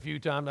choked a few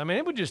times. I mean,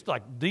 it would just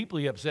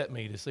deeply upset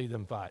me to see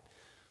them fight,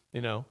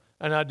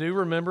 And I do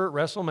remember at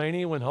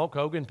WrestleMania when Hulk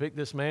Hogan picked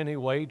this man who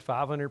weighed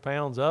 500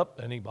 pounds up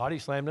and he body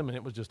slammed him, and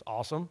it was just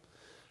awesome.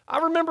 I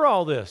remember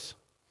all this.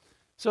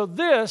 So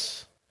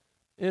this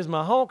is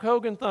my Hulk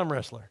Hogan thumb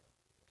wrestler.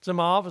 It's in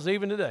my office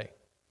even today.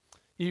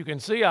 You can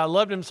see I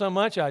loved him so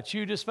much I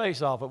chewed his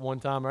face off at one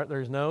time right there,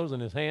 his nose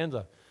and his hands.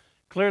 I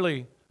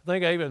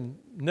think I even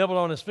nibbled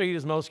on his feet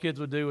as most kids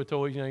would do with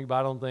toys. You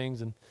bite on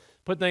things.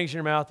 put things in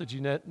your mouth that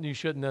you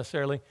shouldn't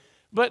necessarily.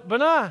 But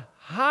I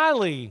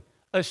highly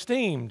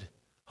esteemed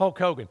Hulk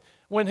Hogan.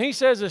 When he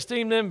says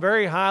esteem them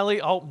very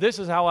highly, this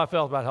is how I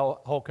felt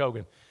about Hulk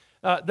Hogan.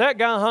 That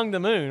guy hung the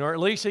moon, or at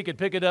least he could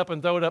pick it up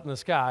and throw it up in the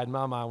sky in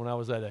my mind when I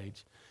was that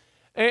age.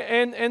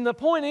 And the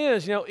point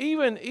is,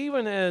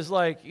 even as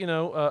like,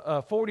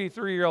 a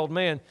 43-year-old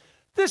man,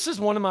 this is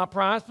one of my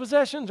prized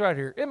possessions right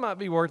here. It might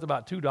be worth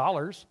about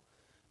 $2.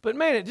 But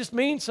man, it just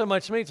means so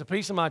much to me. It's a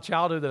piece of my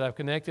childhood that I've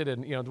connected,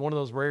 and one of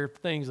those rare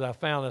things that I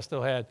found I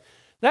still had.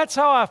 That's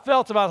how I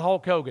felt about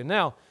Hulk Hogan.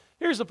 Now,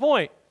 here's the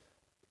point.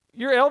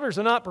 Your elders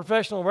are not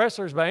professional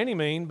wrestlers by any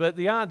means, but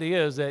the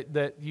idea is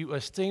that you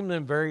esteem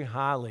them very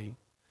highly.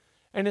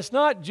 And it's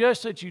not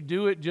just that you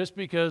do it just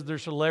because they're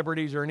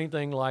celebrities or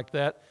anything like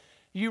that.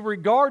 You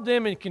regard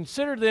them and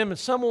consider them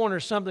as someone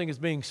or something as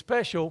being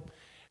special,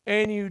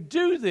 and you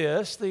do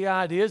this, the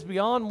idea is,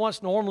 beyond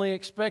what's normally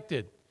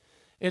expected.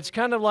 It's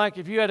kind of like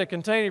if you had a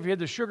container, if you had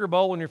the sugar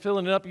bowl and you're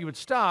filling it up, you would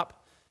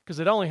stop because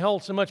it only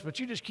holds so much, but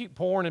you just keep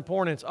pouring and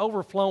pouring, and it's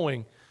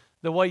overflowing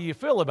the way you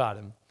feel about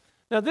them.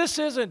 Now, this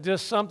isn't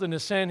just something to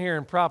stand here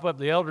and prop up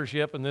the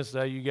eldership, and this is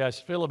how you guys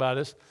feel about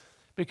us,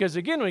 because,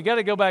 again, we got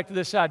to go back to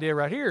this idea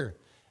right here.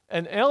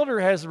 An elder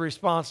has the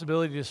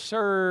responsibility to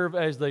serve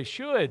as they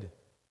should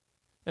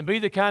and be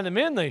the kind of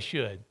men they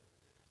should.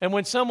 And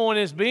when someone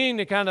is being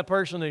the kind of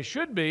person they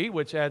should be,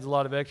 which adds a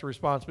lot of extra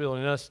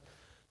responsibility in us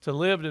to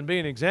live and be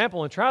an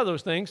example and try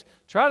those things,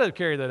 try to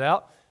carry that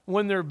out,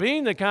 when they're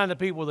being the kind of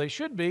people they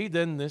should be,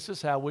 then this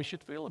is how we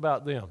should feel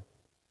about them.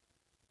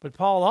 But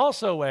Paul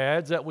also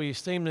adds that we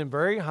esteem them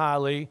very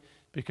highly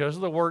because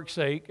of the work's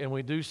sake, and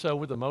we do so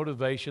with the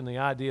motivation, the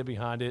idea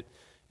behind it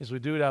is we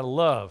do it out of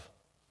love.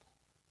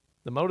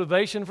 The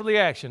motivation for the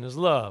action is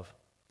love.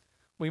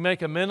 We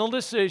make a mental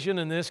decision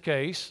in this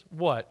case,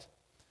 what?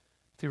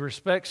 To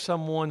respect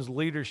someone's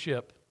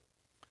leadership,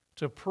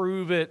 to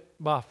prove it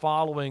by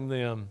following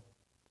them.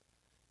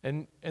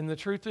 And the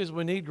truth is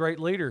we need great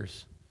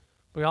leaders.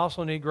 We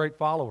also need great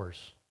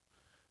followers.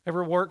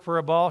 Ever work for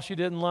a boss you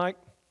didn't like?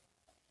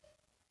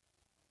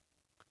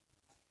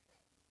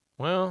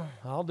 Well,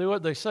 I'll do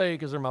what they say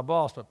because they're my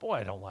boss, but boy,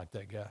 I don't like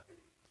that guy.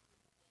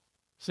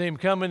 See him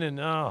coming and,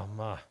 oh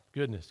my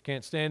goodness,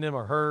 can't stand him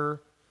or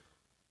her.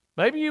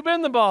 Maybe you've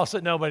been the boss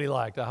that nobody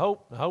liked. I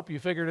hope you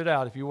figured it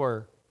out if you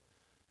were.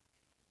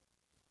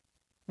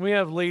 We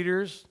have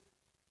leaders,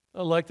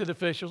 elected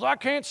officials. I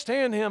can't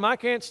stand him. I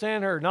can't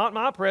stand her. Not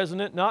my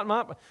president.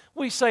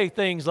 We say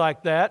things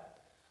like that.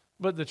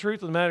 But the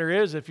truth of the matter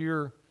is, if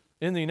you're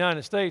in the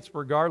United States,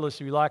 regardless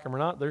if you like them or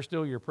not, they're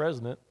still your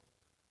president.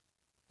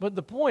 But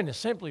the point is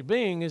simply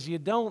being is you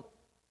don't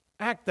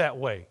act that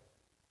way.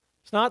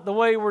 It's not the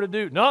way we're to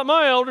do. Not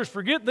my elders,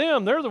 forget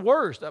them. They're the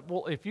worst.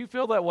 Well, if you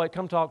feel that way,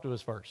 come talk to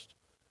us first.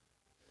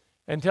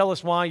 And tell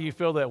us why you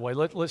feel that way.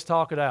 Let's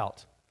talk it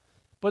out.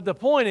 But the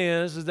point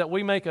is that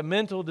we make a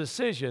mental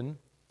decision,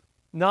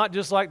 not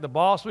just like the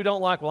boss we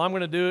don't like, well, I'm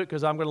going to do it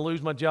because I'm going to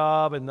lose my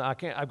job and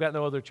I've got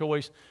no other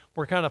choice.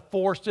 We're kind of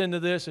forced into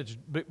this. It's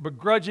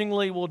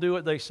begrudgingly we'll do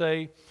what they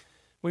say.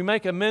 We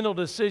make a mental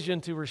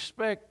decision to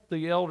respect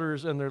the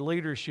elders and their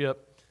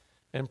leadership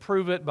and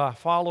prove it by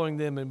following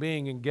them and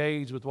being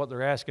engaged with what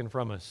they're asking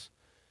from us.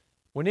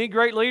 We need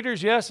great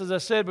leaders, yes, as I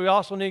said, we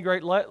also need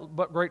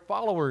great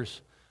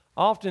followers.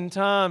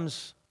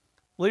 Oftentimes,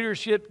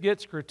 leadership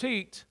gets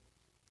critiqued,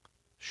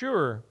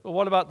 sure, but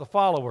what about the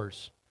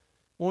followers?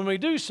 When we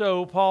do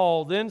so,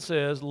 Paul then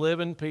says,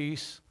 live in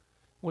peace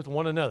with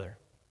one another.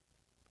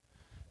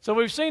 So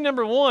we've seen,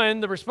 number one,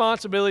 the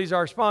responsibilities,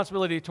 our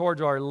responsibility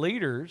towards our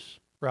leaders,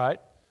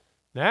 right?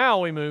 Now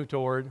we move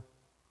toward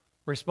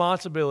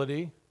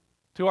responsibility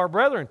to our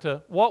brethren,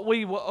 to what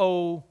we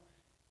owe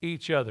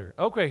each other.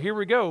 Okay, here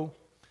we go.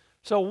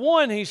 So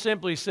one, he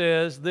simply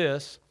says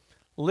this,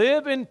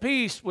 live in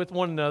peace with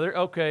one another.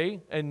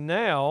 Okay, and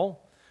now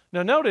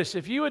notice,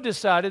 if you had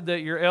decided that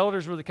your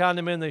elders were the kind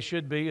of men they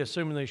should be,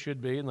 assuming they should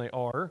be, and they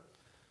are,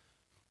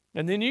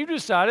 and then you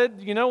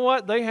decided, you know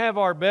what, they have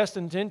our best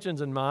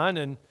intentions in mind,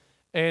 and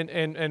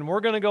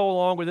we're going to go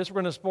along with this. We're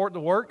going to support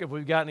the work. If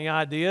we've got any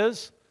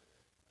ideas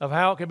of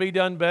how it can be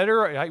done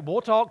better,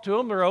 we'll talk to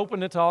them. They're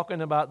open to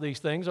talking about these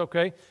things,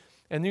 okay?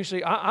 And you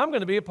see, I'm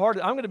going to be a part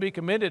of it. I'm going to be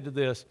committed to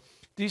this.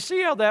 Do you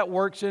see how that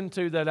works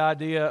into that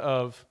idea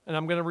of, and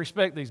I'm going to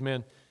respect these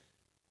men,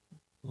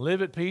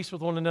 live at peace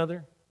with one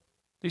another?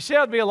 Do you see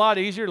how it'd be a lot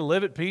easier to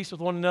live at peace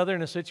with one another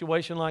in a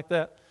situation like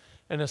that,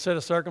 in a set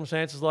of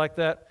circumstances like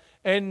that?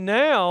 And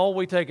now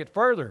we take it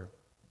further.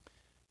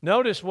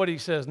 Notice what he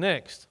says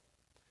next,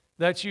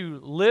 that you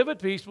live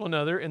at peace with one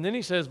another. And then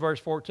he says, verse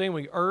 14,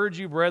 we urge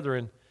you,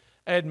 brethren,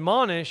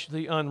 admonish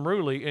the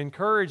unruly,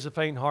 encourage the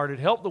faint-hearted,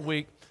 help the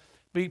weak,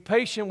 be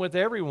patient with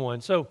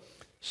everyone. So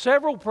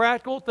several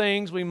practical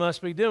things we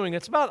must be doing.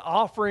 It's about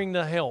offering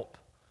the help,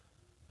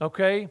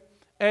 okay?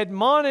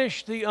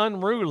 Admonish the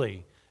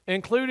unruly,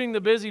 including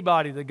the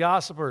busybody, the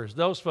gossipers,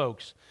 those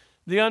folks.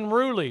 The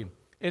unruly,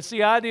 it's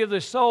the idea of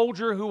the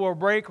soldier who will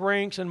break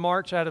ranks and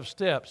march out of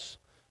step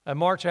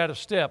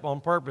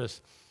on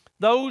purpose.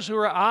 Those who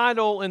are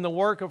idle in the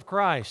work of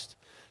Christ.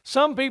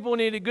 Some people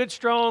need a good,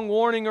 strong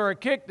warning or a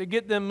kick to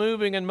get them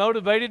moving and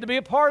motivated to be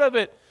a part of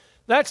it.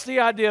 That's the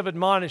idea of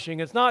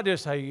admonishing. It's not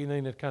just, hey, you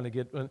need to kind of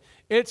get,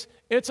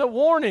 it's a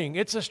warning.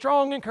 It's a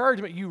strong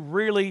encouragement. You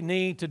really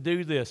need to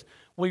do this.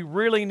 We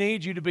really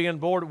need you to be on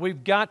board.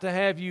 We've got to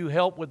have you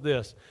help with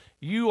this.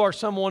 You are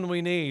someone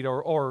we need,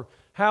 or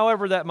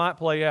however that might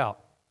play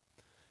out.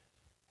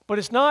 But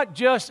it's not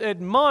just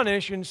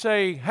admonish and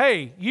say,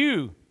 hey,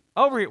 you,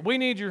 over here, we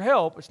need your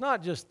help. It's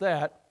not just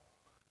that.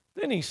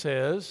 Then he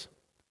says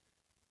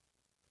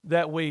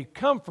that we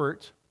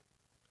comfort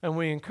and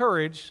we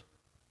encourage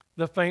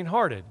the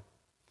faint-hearted,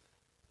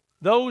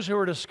 those who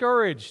are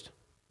discouraged,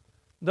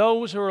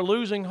 those who are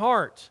losing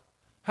heart.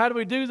 How do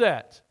we do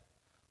that?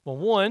 Well,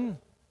 one,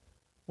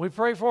 we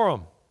pray for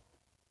them.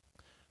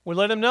 We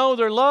let them know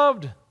they're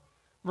loved.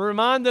 We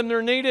remind them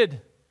they're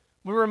needed.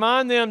 We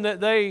remind them that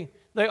they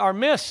are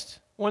missed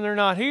when they're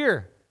not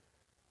here.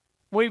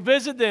 We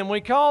visit them.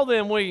 We call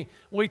them. We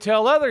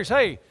tell others,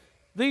 hey,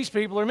 these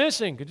people are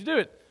missing. Could you do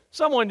it?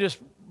 Someone just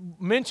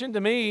mentioned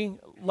to me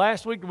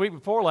last week, the week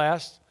before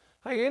last,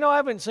 hey, I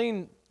haven't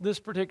seen this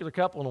particular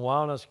couple in a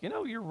while. And I was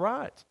like, you're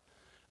right.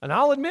 And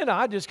I'll admit,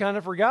 I just kind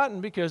of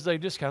forgotten because they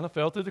just kind of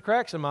fell through the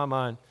cracks in my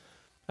mind.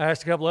 I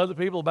asked a couple other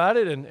people about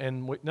it,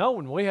 and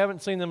we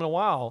haven't seen them in a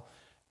while.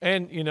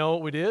 And you know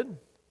what we did?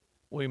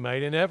 We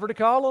made an effort to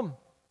call them.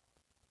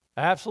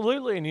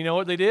 Absolutely. And you know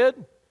what they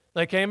did?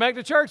 They came back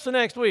to church the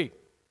next week.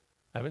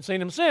 I haven't seen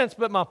them since,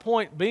 but my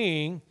point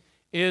being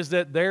is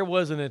that there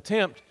was an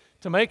attempt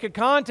to make a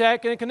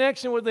contact and a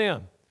connection with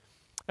them.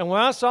 And when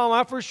I saw them,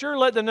 I for sure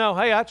let them know,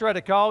 hey, I tried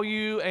to call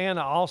you, and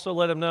I also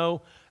let them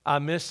know I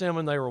missed them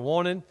and they were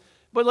wanted.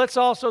 But let's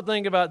also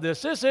think about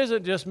this. This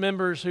isn't just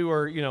members who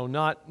are,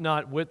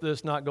 not with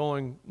us,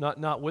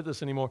 not with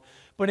us anymore,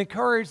 but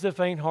encourage the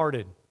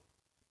faint-hearted.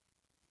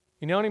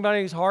 You know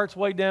anybody whose heart's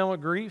weighed down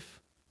with grief,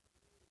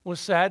 with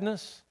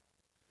sadness?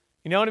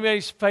 You know anybody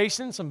who's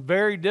facing some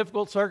very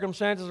difficult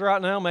circumstances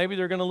right now? Maybe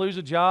they're going to lose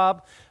a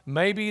job.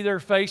 Maybe they're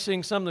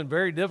facing something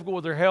very difficult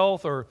with their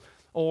health,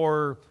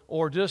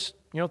 or just,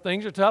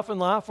 things are tough in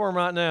life for them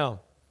right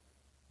now.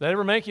 That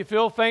ever make you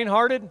feel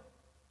faint-hearted?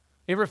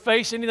 Ever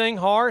face anything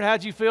hard?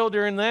 How'd you feel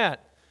during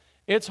that?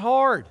 It's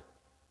hard.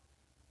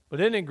 But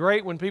isn't it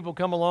great when people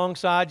come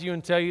alongside you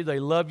and tell you they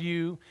love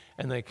you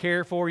and they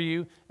care for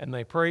you and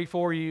they pray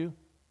for you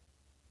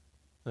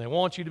and they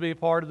want you to be a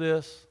part of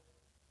this?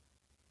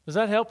 Does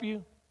that help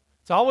you?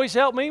 It's always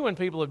helped me when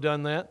people have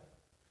done that.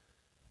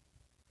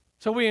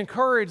 So we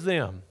encourage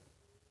them.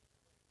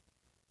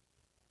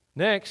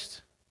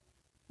 Next,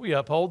 we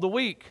uphold the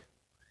weak.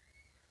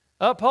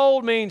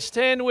 Uphold means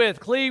stand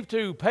with, cleave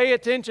to, pay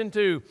attention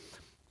to,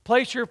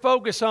 place your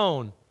focus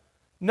on.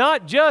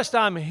 Not just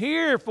I'm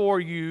here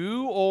for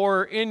you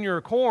or in your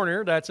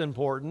corner, that's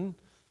important,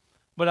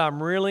 but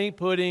I'm really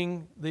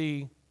putting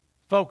the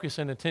focus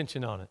and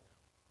attention on it.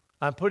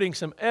 I'm putting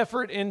some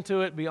effort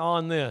into it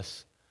beyond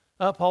this.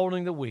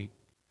 Upholding the weak.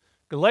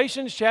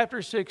 Galatians chapter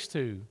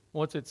 6:2,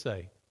 what's it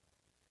say?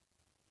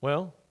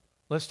 Well,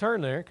 let's turn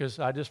there because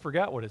I just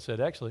forgot what it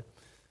said actually.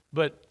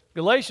 But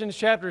Galatians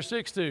chapter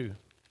 6:2.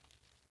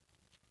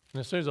 And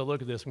as soon as I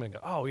look at this, I'm going to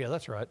go, oh, yeah,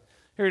 that's right.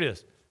 Here it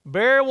is.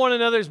 Bear one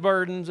another's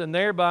burdens and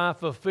thereby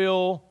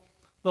fulfill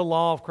the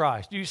law of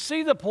Christ. Do you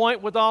see the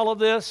point with all of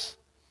this?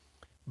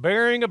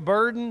 Bearing a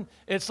burden,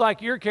 it's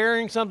like you're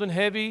carrying something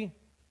heavy.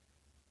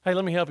 Hey,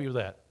 let me help you with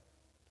that.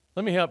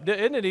 Let me help.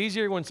 Isn't it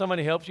easier when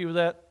somebody helps you with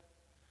that?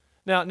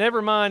 Now,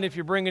 never mind if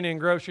you're bringing in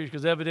groceries,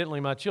 because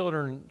evidently my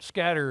children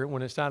scatter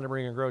when it's time to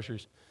bring in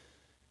groceries.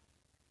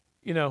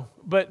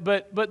 But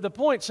the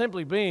point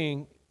simply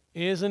being,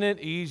 isn't it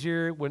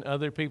easier when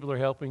other people are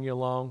helping you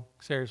along,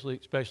 seriously,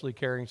 especially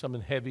carrying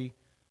something heavy?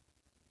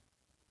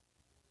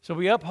 So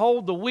we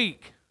uphold the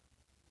weak.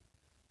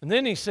 And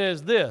then he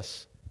says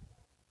this.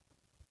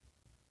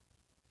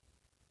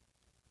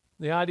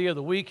 The idea of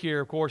the weak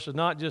here, of course, is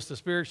not just the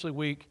spiritually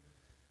weak,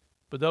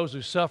 but those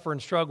who suffer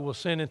and struggle with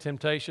sin and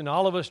temptation.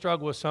 All of us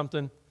struggle with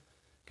something.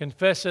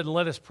 Confess it and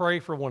let us pray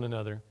for one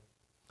another.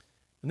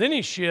 And then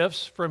he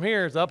shifts from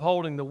here is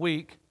upholding the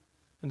weak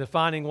and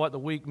defining what the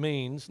weak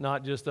means,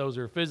 not just those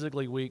who are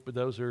physically weak, but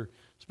those who are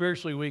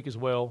spiritually weak as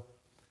well.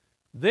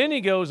 Then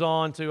he goes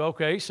on to,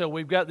 okay, so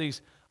we've got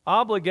these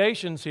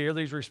obligations here,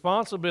 these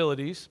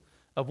responsibilities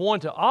of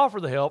one to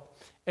offer the help,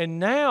 and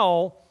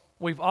now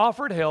we've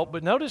offered help,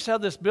 but notice how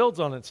this builds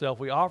on itself.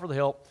 We offer the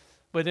help,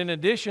 but in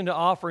addition to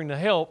offering the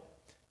help,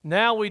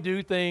 now we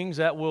do things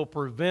that will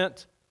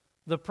prevent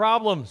the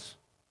problems.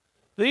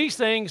 These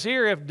things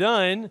here, if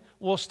done,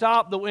 will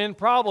stop the end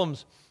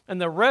problems, and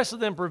the rest of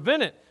them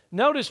prevent it.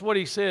 Notice what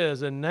he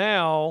says, and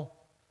now,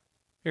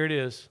 here it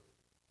is,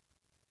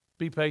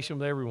 be patient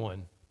with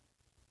everyone.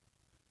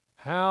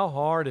 How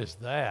hard is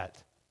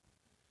that?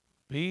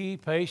 Be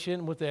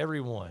patient with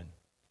everyone.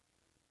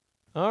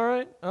 All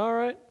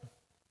right.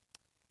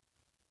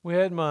 We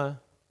had my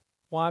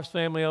wife's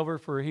family over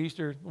for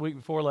Easter the week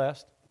before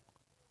last.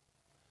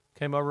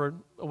 Came over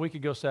a week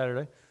ago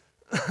Saturday.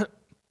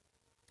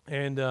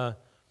 And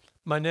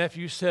my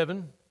nephew's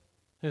 7,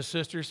 his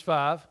sister's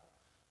 5.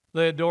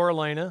 They adore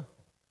Elena.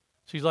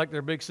 She's like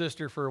their big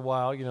sister for a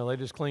while. You know, they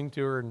just cling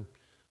to her and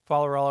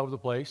follow her all over the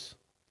place.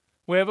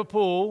 We have a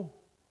pool.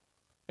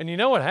 And you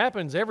know what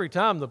happens every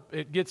time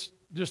it gets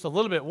just a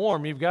little bit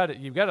warm, you've got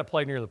to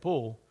play near the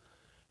pool.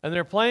 And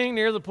they're playing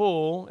near the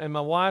pool, and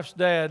my wife's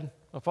dad,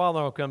 my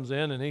father-in-law, comes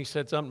in, and he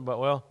said something about,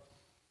 well,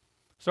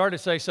 started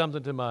to say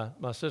something to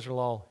my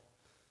sister-in-law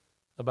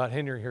about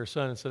Henry, her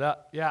son, and said,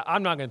 yeah,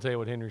 I'm not going to tell you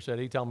what Henry said.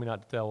 He told me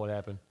not to tell what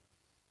happened.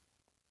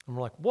 And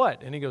we're like,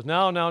 what? And he goes,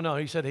 no.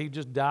 He said he'd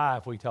just die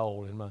if we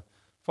told. And my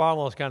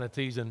father-in-law's kind of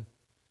teasing.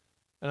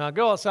 And I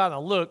go outside and I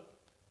look,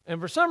 and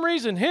for some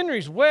reason,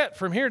 Henry's wet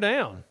from here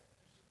down.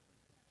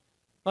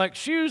 Like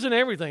shoes and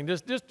everything,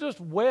 just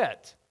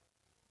wet.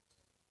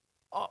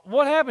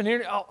 What happened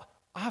here? Oh,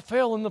 I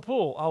fell in the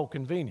pool. Oh,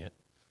 convenient.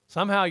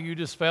 Somehow you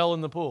just fell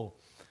in the pool.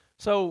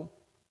 So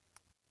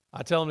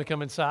I tell him to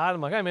come inside.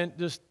 I'm like, hey, man,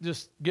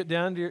 just get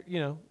down to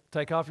your,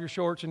 take off your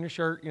shorts and your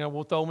shirt.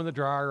 We'll throw them in the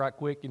dryer right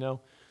quick,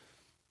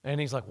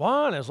 And he's like,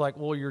 why? And I was like,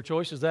 well, your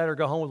choice is that or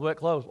go home with wet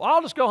clothes. Well,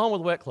 I'll just go home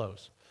with wet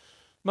clothes.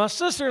 My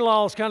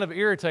sister-in-law is kind of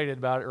irritated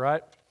about it,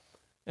 right?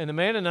 And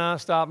Amanda and I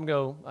stop and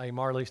go, hey,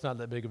 Marley, it's not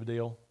that big of a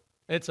deal.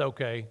 It's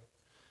okay.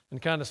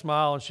 And kind of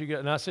smile,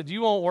 and I said,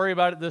 you won't worry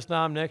about it this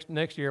time.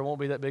 Next year, it won't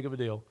be that big of a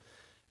deal.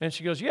 And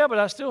she goes, yeah, but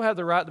I still have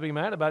the right to be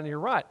mad about it, and you're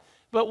right.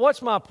 But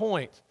what's my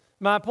point?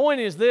 My point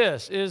is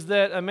this, is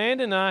that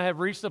Amanda and I have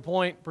reached the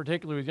point,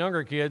 particularly with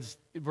younger kids,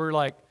 we're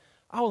like,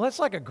 oh, that's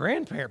like a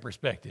grandparent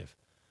perspective.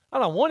 I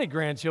don't want any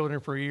grandchildren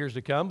for years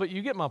to come, but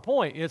you get my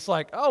point. It's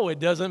like, oh, it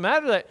doesn't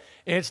matter that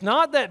it's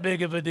not that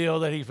big of a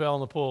deal that he fell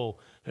in the pool.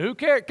 Who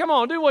cares? Come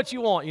on, do what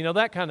you want,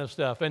 that kind of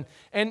stuff. And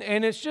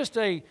it's just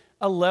a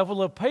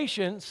level of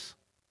patience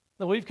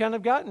that we've kind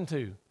of gotten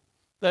to,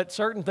 that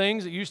certain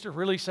things that used to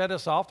really set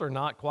us off are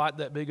not quite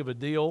that big of a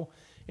deal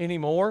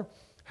anymore.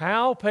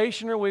 How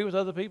patient are we with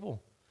other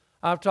people?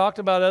 I've talked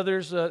about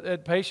others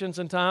at patience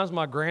in times.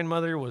 My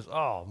grandmother was,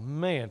 oh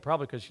man,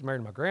 probably because she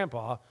married my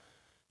grandpa,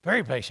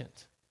 very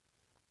patient.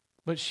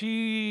 But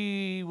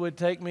she would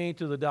take me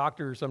to the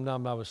doctor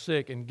sometime I was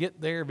sick and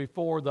get there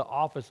before the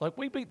office. Like,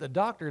 we beat the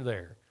doctor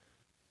there.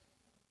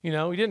 We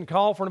didn't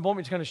call for an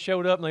appointment, just kind of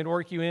showed up and they'd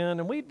work you in.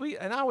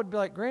 And I would be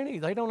like, Granny,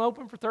 they don't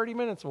open for 30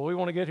 minutes. Well, we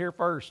want to get here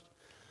first.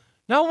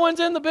 No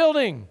one's in the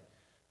building.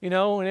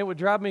 And it would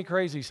drive me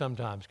crazy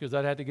sometimes because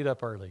I'd have to get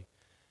up early.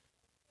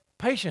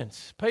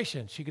 Patience.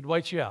 She could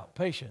wait you out.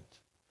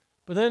 Patience.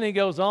 But then he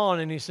goes on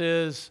and he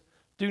says,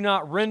 do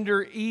not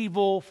render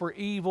evil for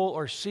evil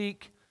or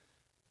seek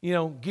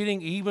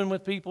getting even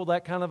with people,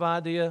 that kind of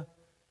idea.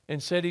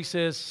 Instead, he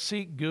says,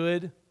 seek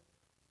good.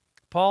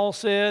 Paul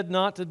said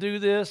not to do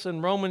this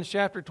in Romans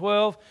chapter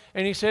 12.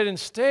 And he said,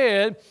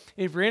 instead,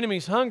 if your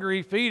enemy's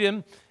hungry, feed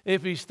him.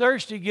 If he's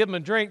thirsty, give him a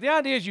drink. The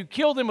idea is you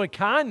kill them with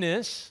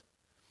kindness.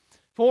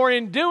 For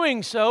in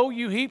doing so,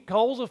 you heap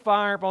coals of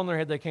fire upon their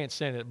head. They can't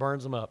stand it. It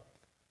burns them up.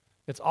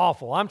 It's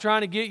awful. I'm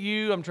trying to get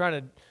you.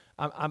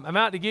 I'm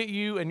out to get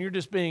you, and you're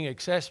just being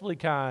excessively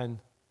kind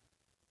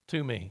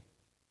to me.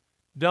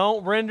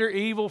 Don't render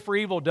evil for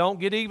evil. Don't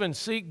get even.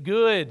 Seek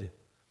good.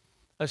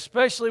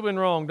 Especially when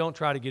wrong, don't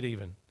try to get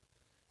even.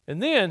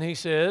 And then he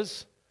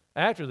says,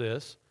 after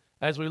this,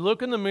 as we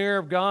look in the mirror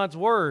of God's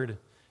word,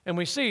 and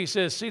we see, he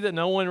says, see that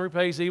no one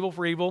repays evil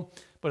for evil,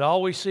 but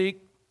always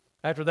seek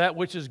after that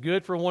which is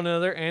good for one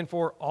another and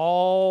for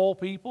all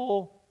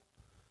people.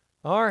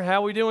 All right,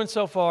 how are we doing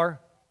so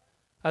far?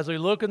 As we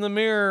look in the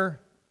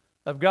mirror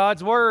of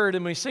God's word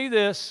and we see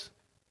this,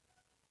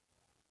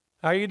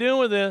 how are you doing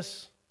with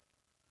this?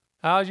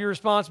 How's your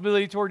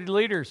responsibility toward your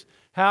leaders?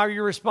 How are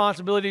your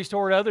responsibilities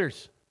toward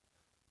others?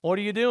 What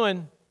are you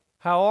doing?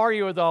 How are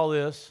you with all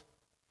this?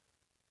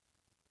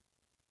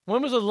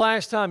 When was the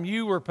last time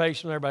you were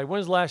patient with everybody? When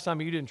was the last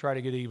time you didn't try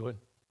to get even?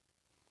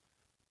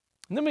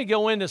 And then we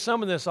go into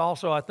some of this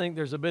also. I think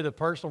there's a bit of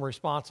personal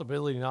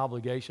responsibility and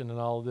obligation in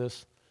all of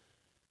this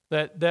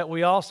that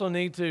we also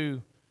need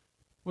to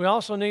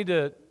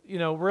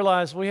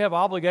realize we have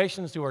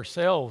obligations to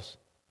ourselves.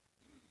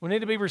 We need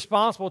to be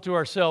responsible to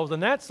ourselves.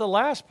 And that's the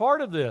last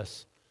part of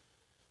this.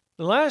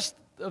 The last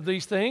of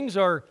these things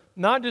are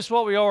not just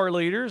what we owe our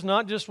leaders,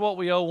 not just what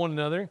we owe one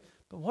another,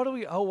 but what do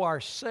we owe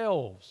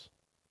ourselves?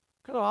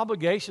 What kind of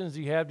obligations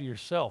do you have to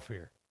yourself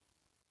here?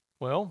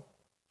 Well,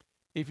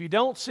 if you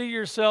don't see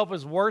yourself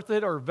as worth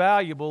it or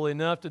valuable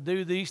enough to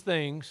do these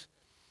things,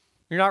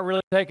 you're not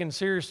really taking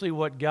seriously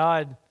what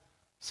God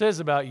says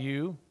about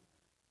you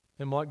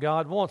and what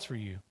God wants for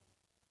you.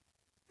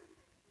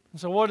 And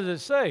so what does it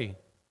say?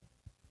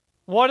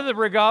 What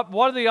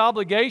are the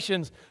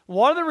obligations?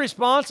 What are the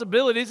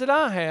responsibilities that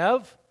I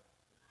have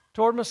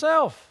toward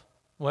myself?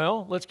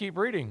 Well, let's keep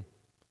reading.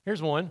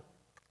 Here's one.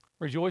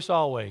 Rejoice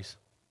always.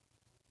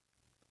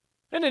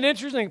 Isn't it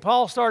interesting?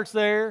 Paul starts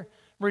there.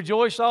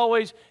 Rejoice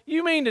always.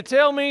 You mean to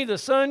tell me the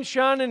sun's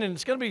shining and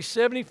it's going to be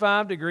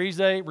 75 degrees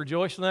today?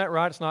 Rejoice in that,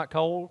 right? It's not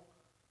cold.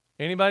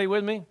 Anybody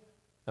with me?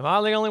 Am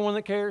I the only one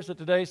that cares that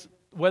today's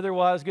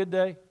weather-wise good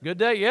day? Good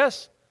day,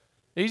 yes.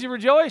 Easy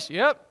rejoice?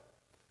 Yep.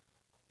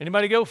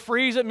 Anybody go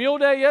freeze at Mule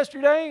Day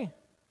yesterday?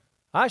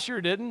 I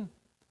sure didn't.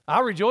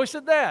 I rejoice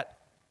at that.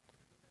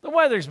 The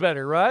weather's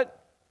better, right?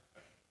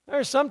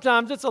 There's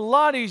sometimes it's a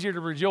lot easier to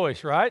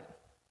rejoice, right?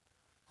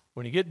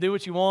 When you get to do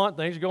what you want,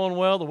 things are going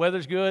well, the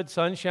weather's good,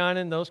 sun's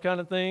shining, those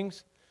kind of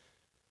things.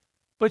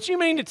 But you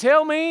mean to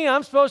tell me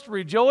I'm supposed to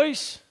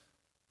rejoice?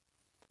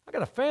 I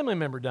got a family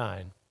member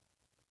dying.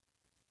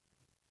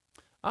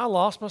 I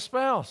lost my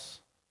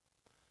spouse.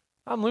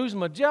 I'm losing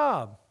my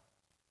job.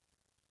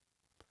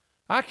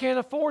 I can't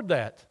afford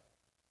that.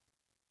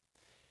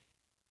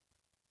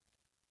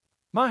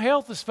 My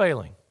health is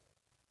failing.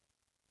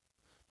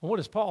 Well, what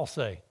does Paul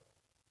say?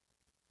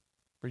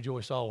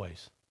 Rejoice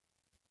always.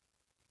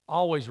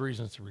 Always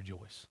reasons to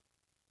rejoice.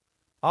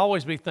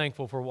 Always be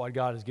thankful for what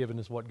God has given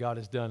us, what God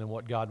has done, and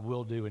what God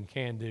will do and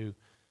can do.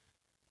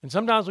 And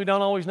sometimes we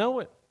don't always know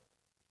it.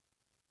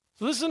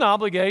 So this is an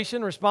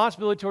obligation,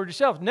 responsibility toward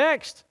yourself.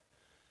 Next,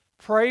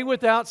 pray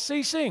without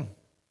ceasing.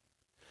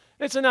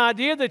 It's an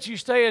idea that you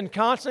stay in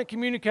constant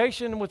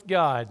communication with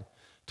God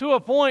to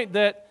a point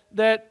that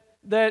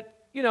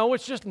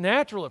it's just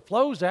natural. It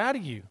flows out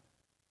of you.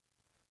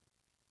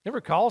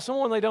 Ever call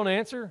someone they don't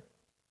answer?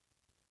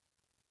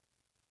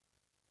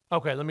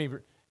 Okay,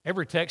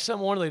 ever text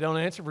someone they don't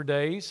answer for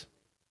days?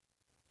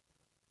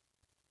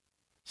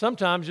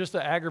 Sometimes just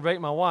to aggravate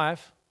my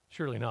wife.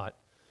 Surely not.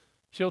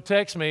 She'll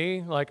text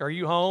me like, "Are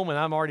you home?" And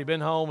I've already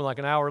been home, and like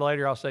an hour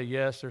later I'll say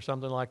yes or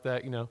something like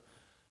that,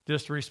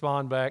 just to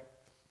respond back.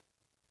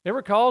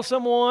 Ever call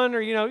someone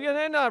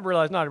and I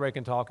realize not everybody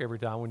can talk every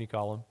time when you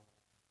call them.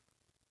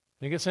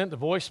 You get sent to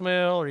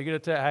voicemail or you get a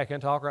text, "I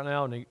can't talk right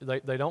now," and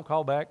they don't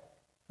call back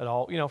at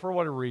all, for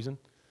whatever reason.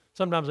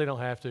 Sometimes they don't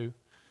have to.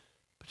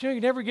 But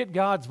you never get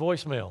God's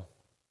voicemail.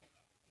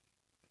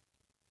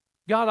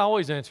 God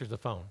always answers the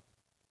phone.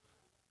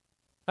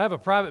 I have a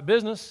private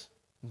business,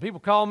 and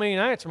people call me,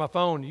 and I answer my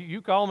phone. You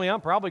call me,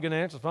 I'm probably going to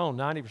answer the phone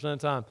 90% of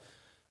the time.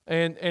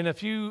 And a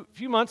few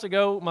months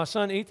ago, my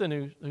son Ethan,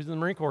 who's in the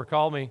Marine Corps,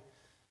 called me,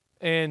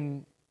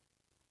 and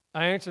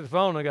I answered the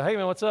phone, and I go, "Hey,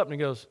 man, what's up?" And he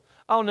goes,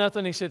 "Oh,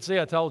 nothing." He said, "See,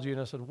 I told you."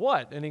 And I said,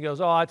 "What?" And he goes,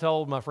 "Oh, I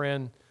told my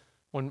friend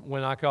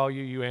when I call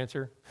you, you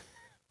answer."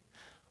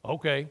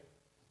 Okay.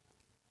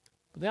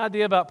 But the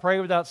idea about pray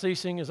without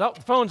ceasing is, the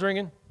phone's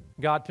ringing.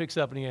 God picks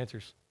up and he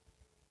answers.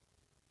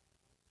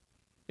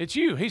 It's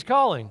you. He's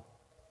calling.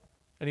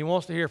 And he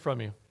wants to hear from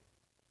you.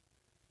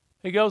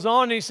 He goes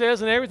on and he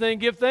says, "In everything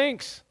give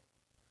thanks."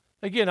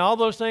 Again, all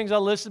those things I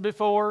listed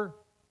before.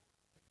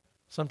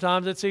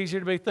 Sometimes it's easier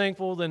to be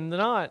thankful than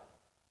not.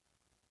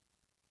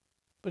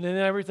 But in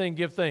everything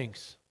give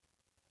thanks.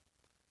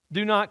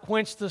 Do not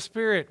quench the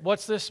Spirit.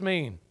 What's this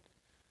mean?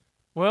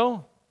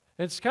 Well,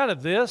 it's kind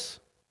of this.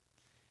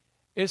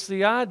 It's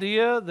the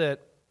idea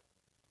that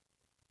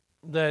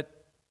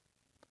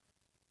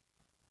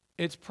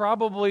it's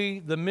probably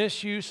the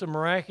misuse of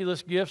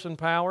miraculous gifts and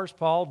powers.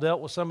 Paul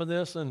dealt with some of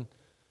this in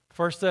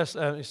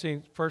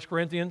 1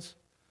 Corinthians.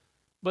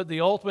 But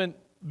the ultimate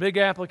big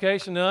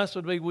application to us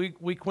would be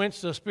we quench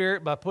the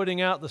Spirit by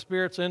putting out the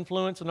Spirit's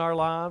influence in our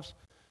lives.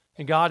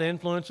 And God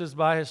influences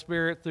by His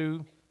Spirit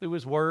through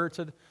His Word.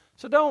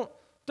 So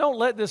don't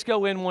let this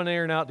go in one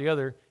ear and out the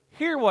other.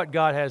 Hear what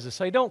God has to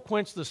say. Don't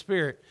quench the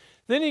Spirit.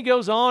 Then he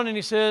goes on and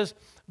he says,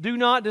 "Do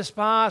not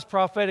despise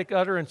prophetic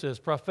utterances."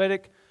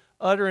 Prophetic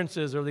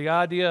utterances, or the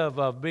idea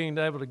of being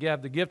able to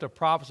have the gift of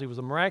prophecy, was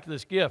a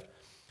miraculous gift.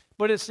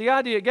 But it's the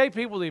idea, it gave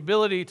people the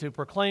ability to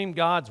proclaim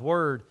God's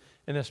word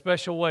in a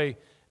special way.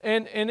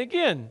 And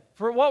again,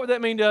 for what would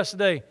that mean to us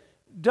today?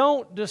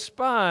 Don't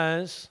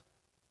despise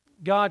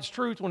God's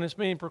truth when it's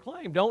being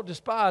proclaimed. Don't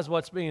despise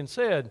what's being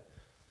said.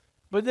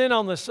 But then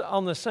on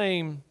the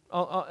same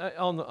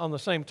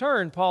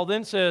turn, Paul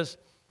then says,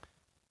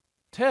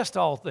 "Test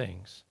all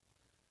things."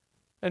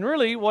 And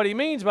really what he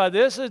means by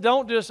this is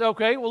don't just,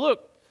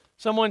 look,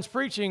 someone's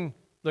preaching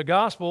the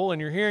gospel and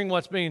you're hearing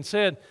what's being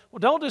said. Well,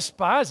 don't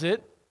despise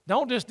it.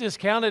 Don't just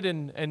discount it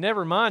and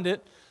never mind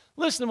it.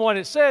 Listen to what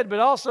it said,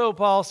 but also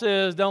Paul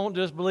says don't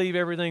just believe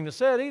everything that's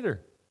said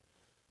either.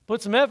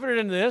 Put some effort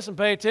into this and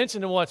pay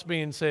attention to what's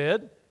being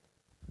said.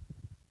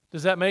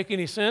 Does that make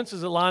any sense?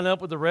 Does it line up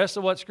with the rest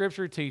of what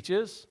Scripture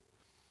teaches?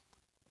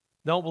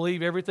 Don't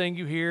believe everything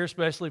you hear,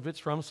 especially if it's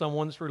from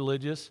someone that's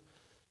religious.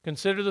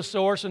 Consider the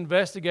source,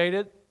 investigate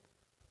it.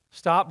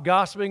 Stop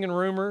gossiping and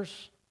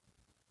rumors.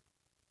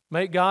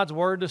 Make God's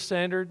word the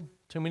standard.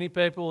 Too many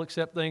people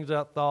accept things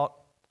without thought.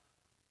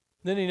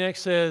 Then he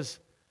next says,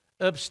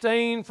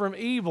 abstain from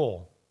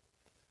evil.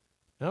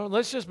 Now,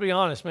 let's just be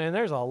honest, man.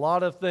 There's a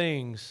lot of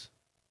things.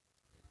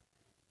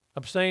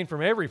 Abstain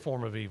from every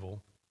form of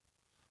evil.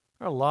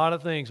 There are a lot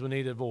of things we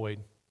need to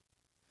avoid.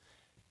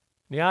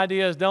 The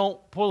idea is don't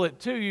pull it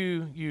to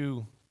you,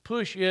 you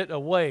push it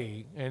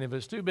away. And if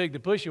it's too big to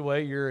push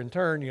away, you're in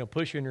turn,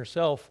 pushing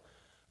yourself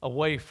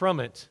away from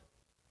it.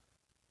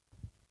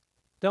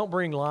 Don't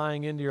bring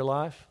lying into your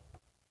life.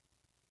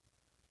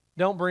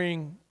 Don't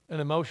bring an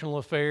emotional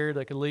affair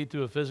that could lead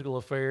to a physical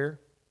affair.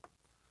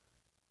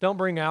 Don't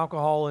bring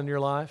alcohol into your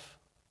life.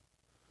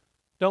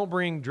 Don't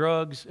bring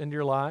drugs into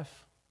your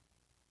life.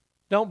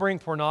 Don't bring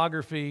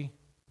pornography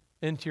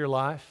into your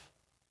life.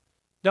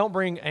 Don't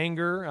bring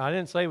anger. I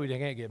didn't say we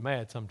can't get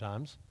mad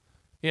sometimes.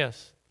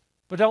 Yes.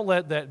 But don't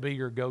let that be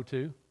your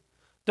go-to.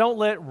 Don't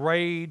let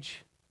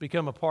rage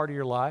become a part of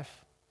your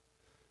life.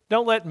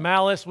 Don't let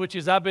malice, which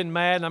is I've been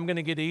mad and I'm going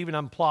to get even,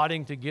 I'm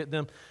plotting to get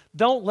them.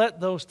 Don't let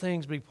those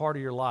things be part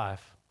of your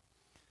life.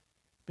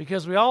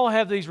 Because we all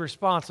have these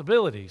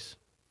responsibilities.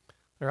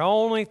 There are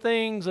only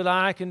things that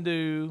I can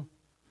do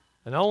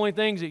and only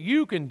things that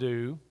you can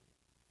do.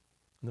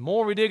 And the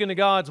more we dig into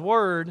God's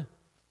Word,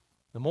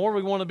 the more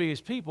we want to be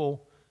His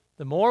people,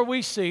 the more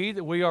we see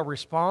that we are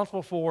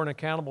responsible for and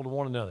accountable to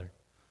one another.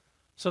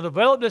 So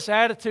develop this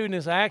attitude and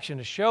this action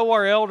to show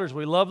our elders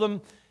we love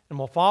them and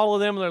we'll follow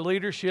them in their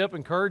leadership,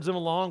 encourage them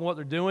along what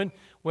they're doing.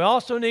 We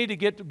also need to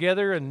get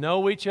together and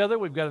know each other.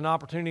 We've got an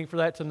opportunity for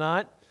that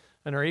tonight.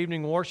 And our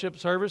evening worship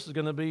service is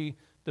going to be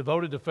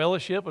devoted to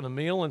fellowship and a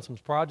meal and some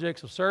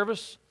projects of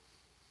service.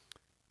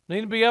 We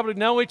need to be able to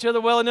know each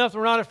other well enough that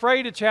we're not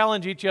afraid to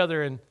challenge each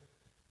other and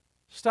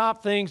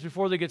stop things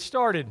before they get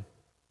started.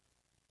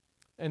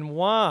 And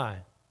why?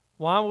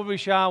 Why would we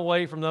shy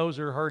away from those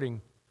who are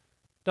hurting?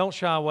 Don't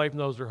shy away from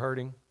those who are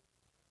hurting.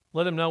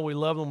 Let them know we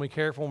love them, we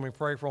care for them, we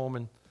pray for them,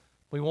 and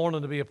we want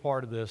them to be a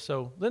part of this.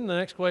 So then the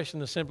next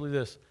question is simply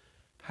this.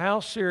 How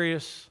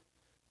serious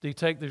do you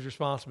take these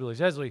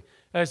responsibilities?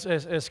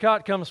 As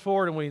Scott comes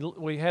forward and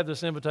we have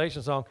this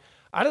invitation song,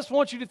 I just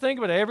want you to think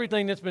about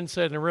everything that's been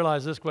said and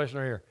realize this question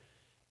right here.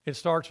 It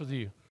starts with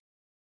you.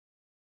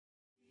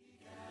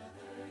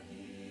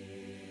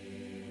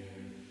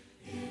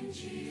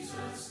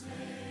 Jesus'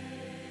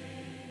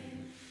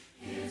 name,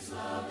 His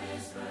love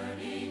is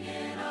burning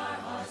in our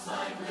hearts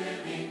like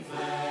living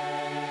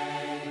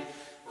flame.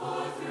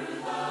 For through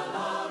the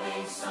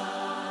loving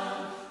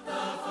Son, the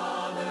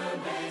Father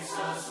makes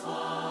us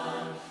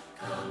one.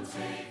 Come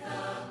take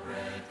the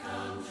bread,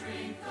 come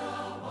drink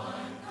the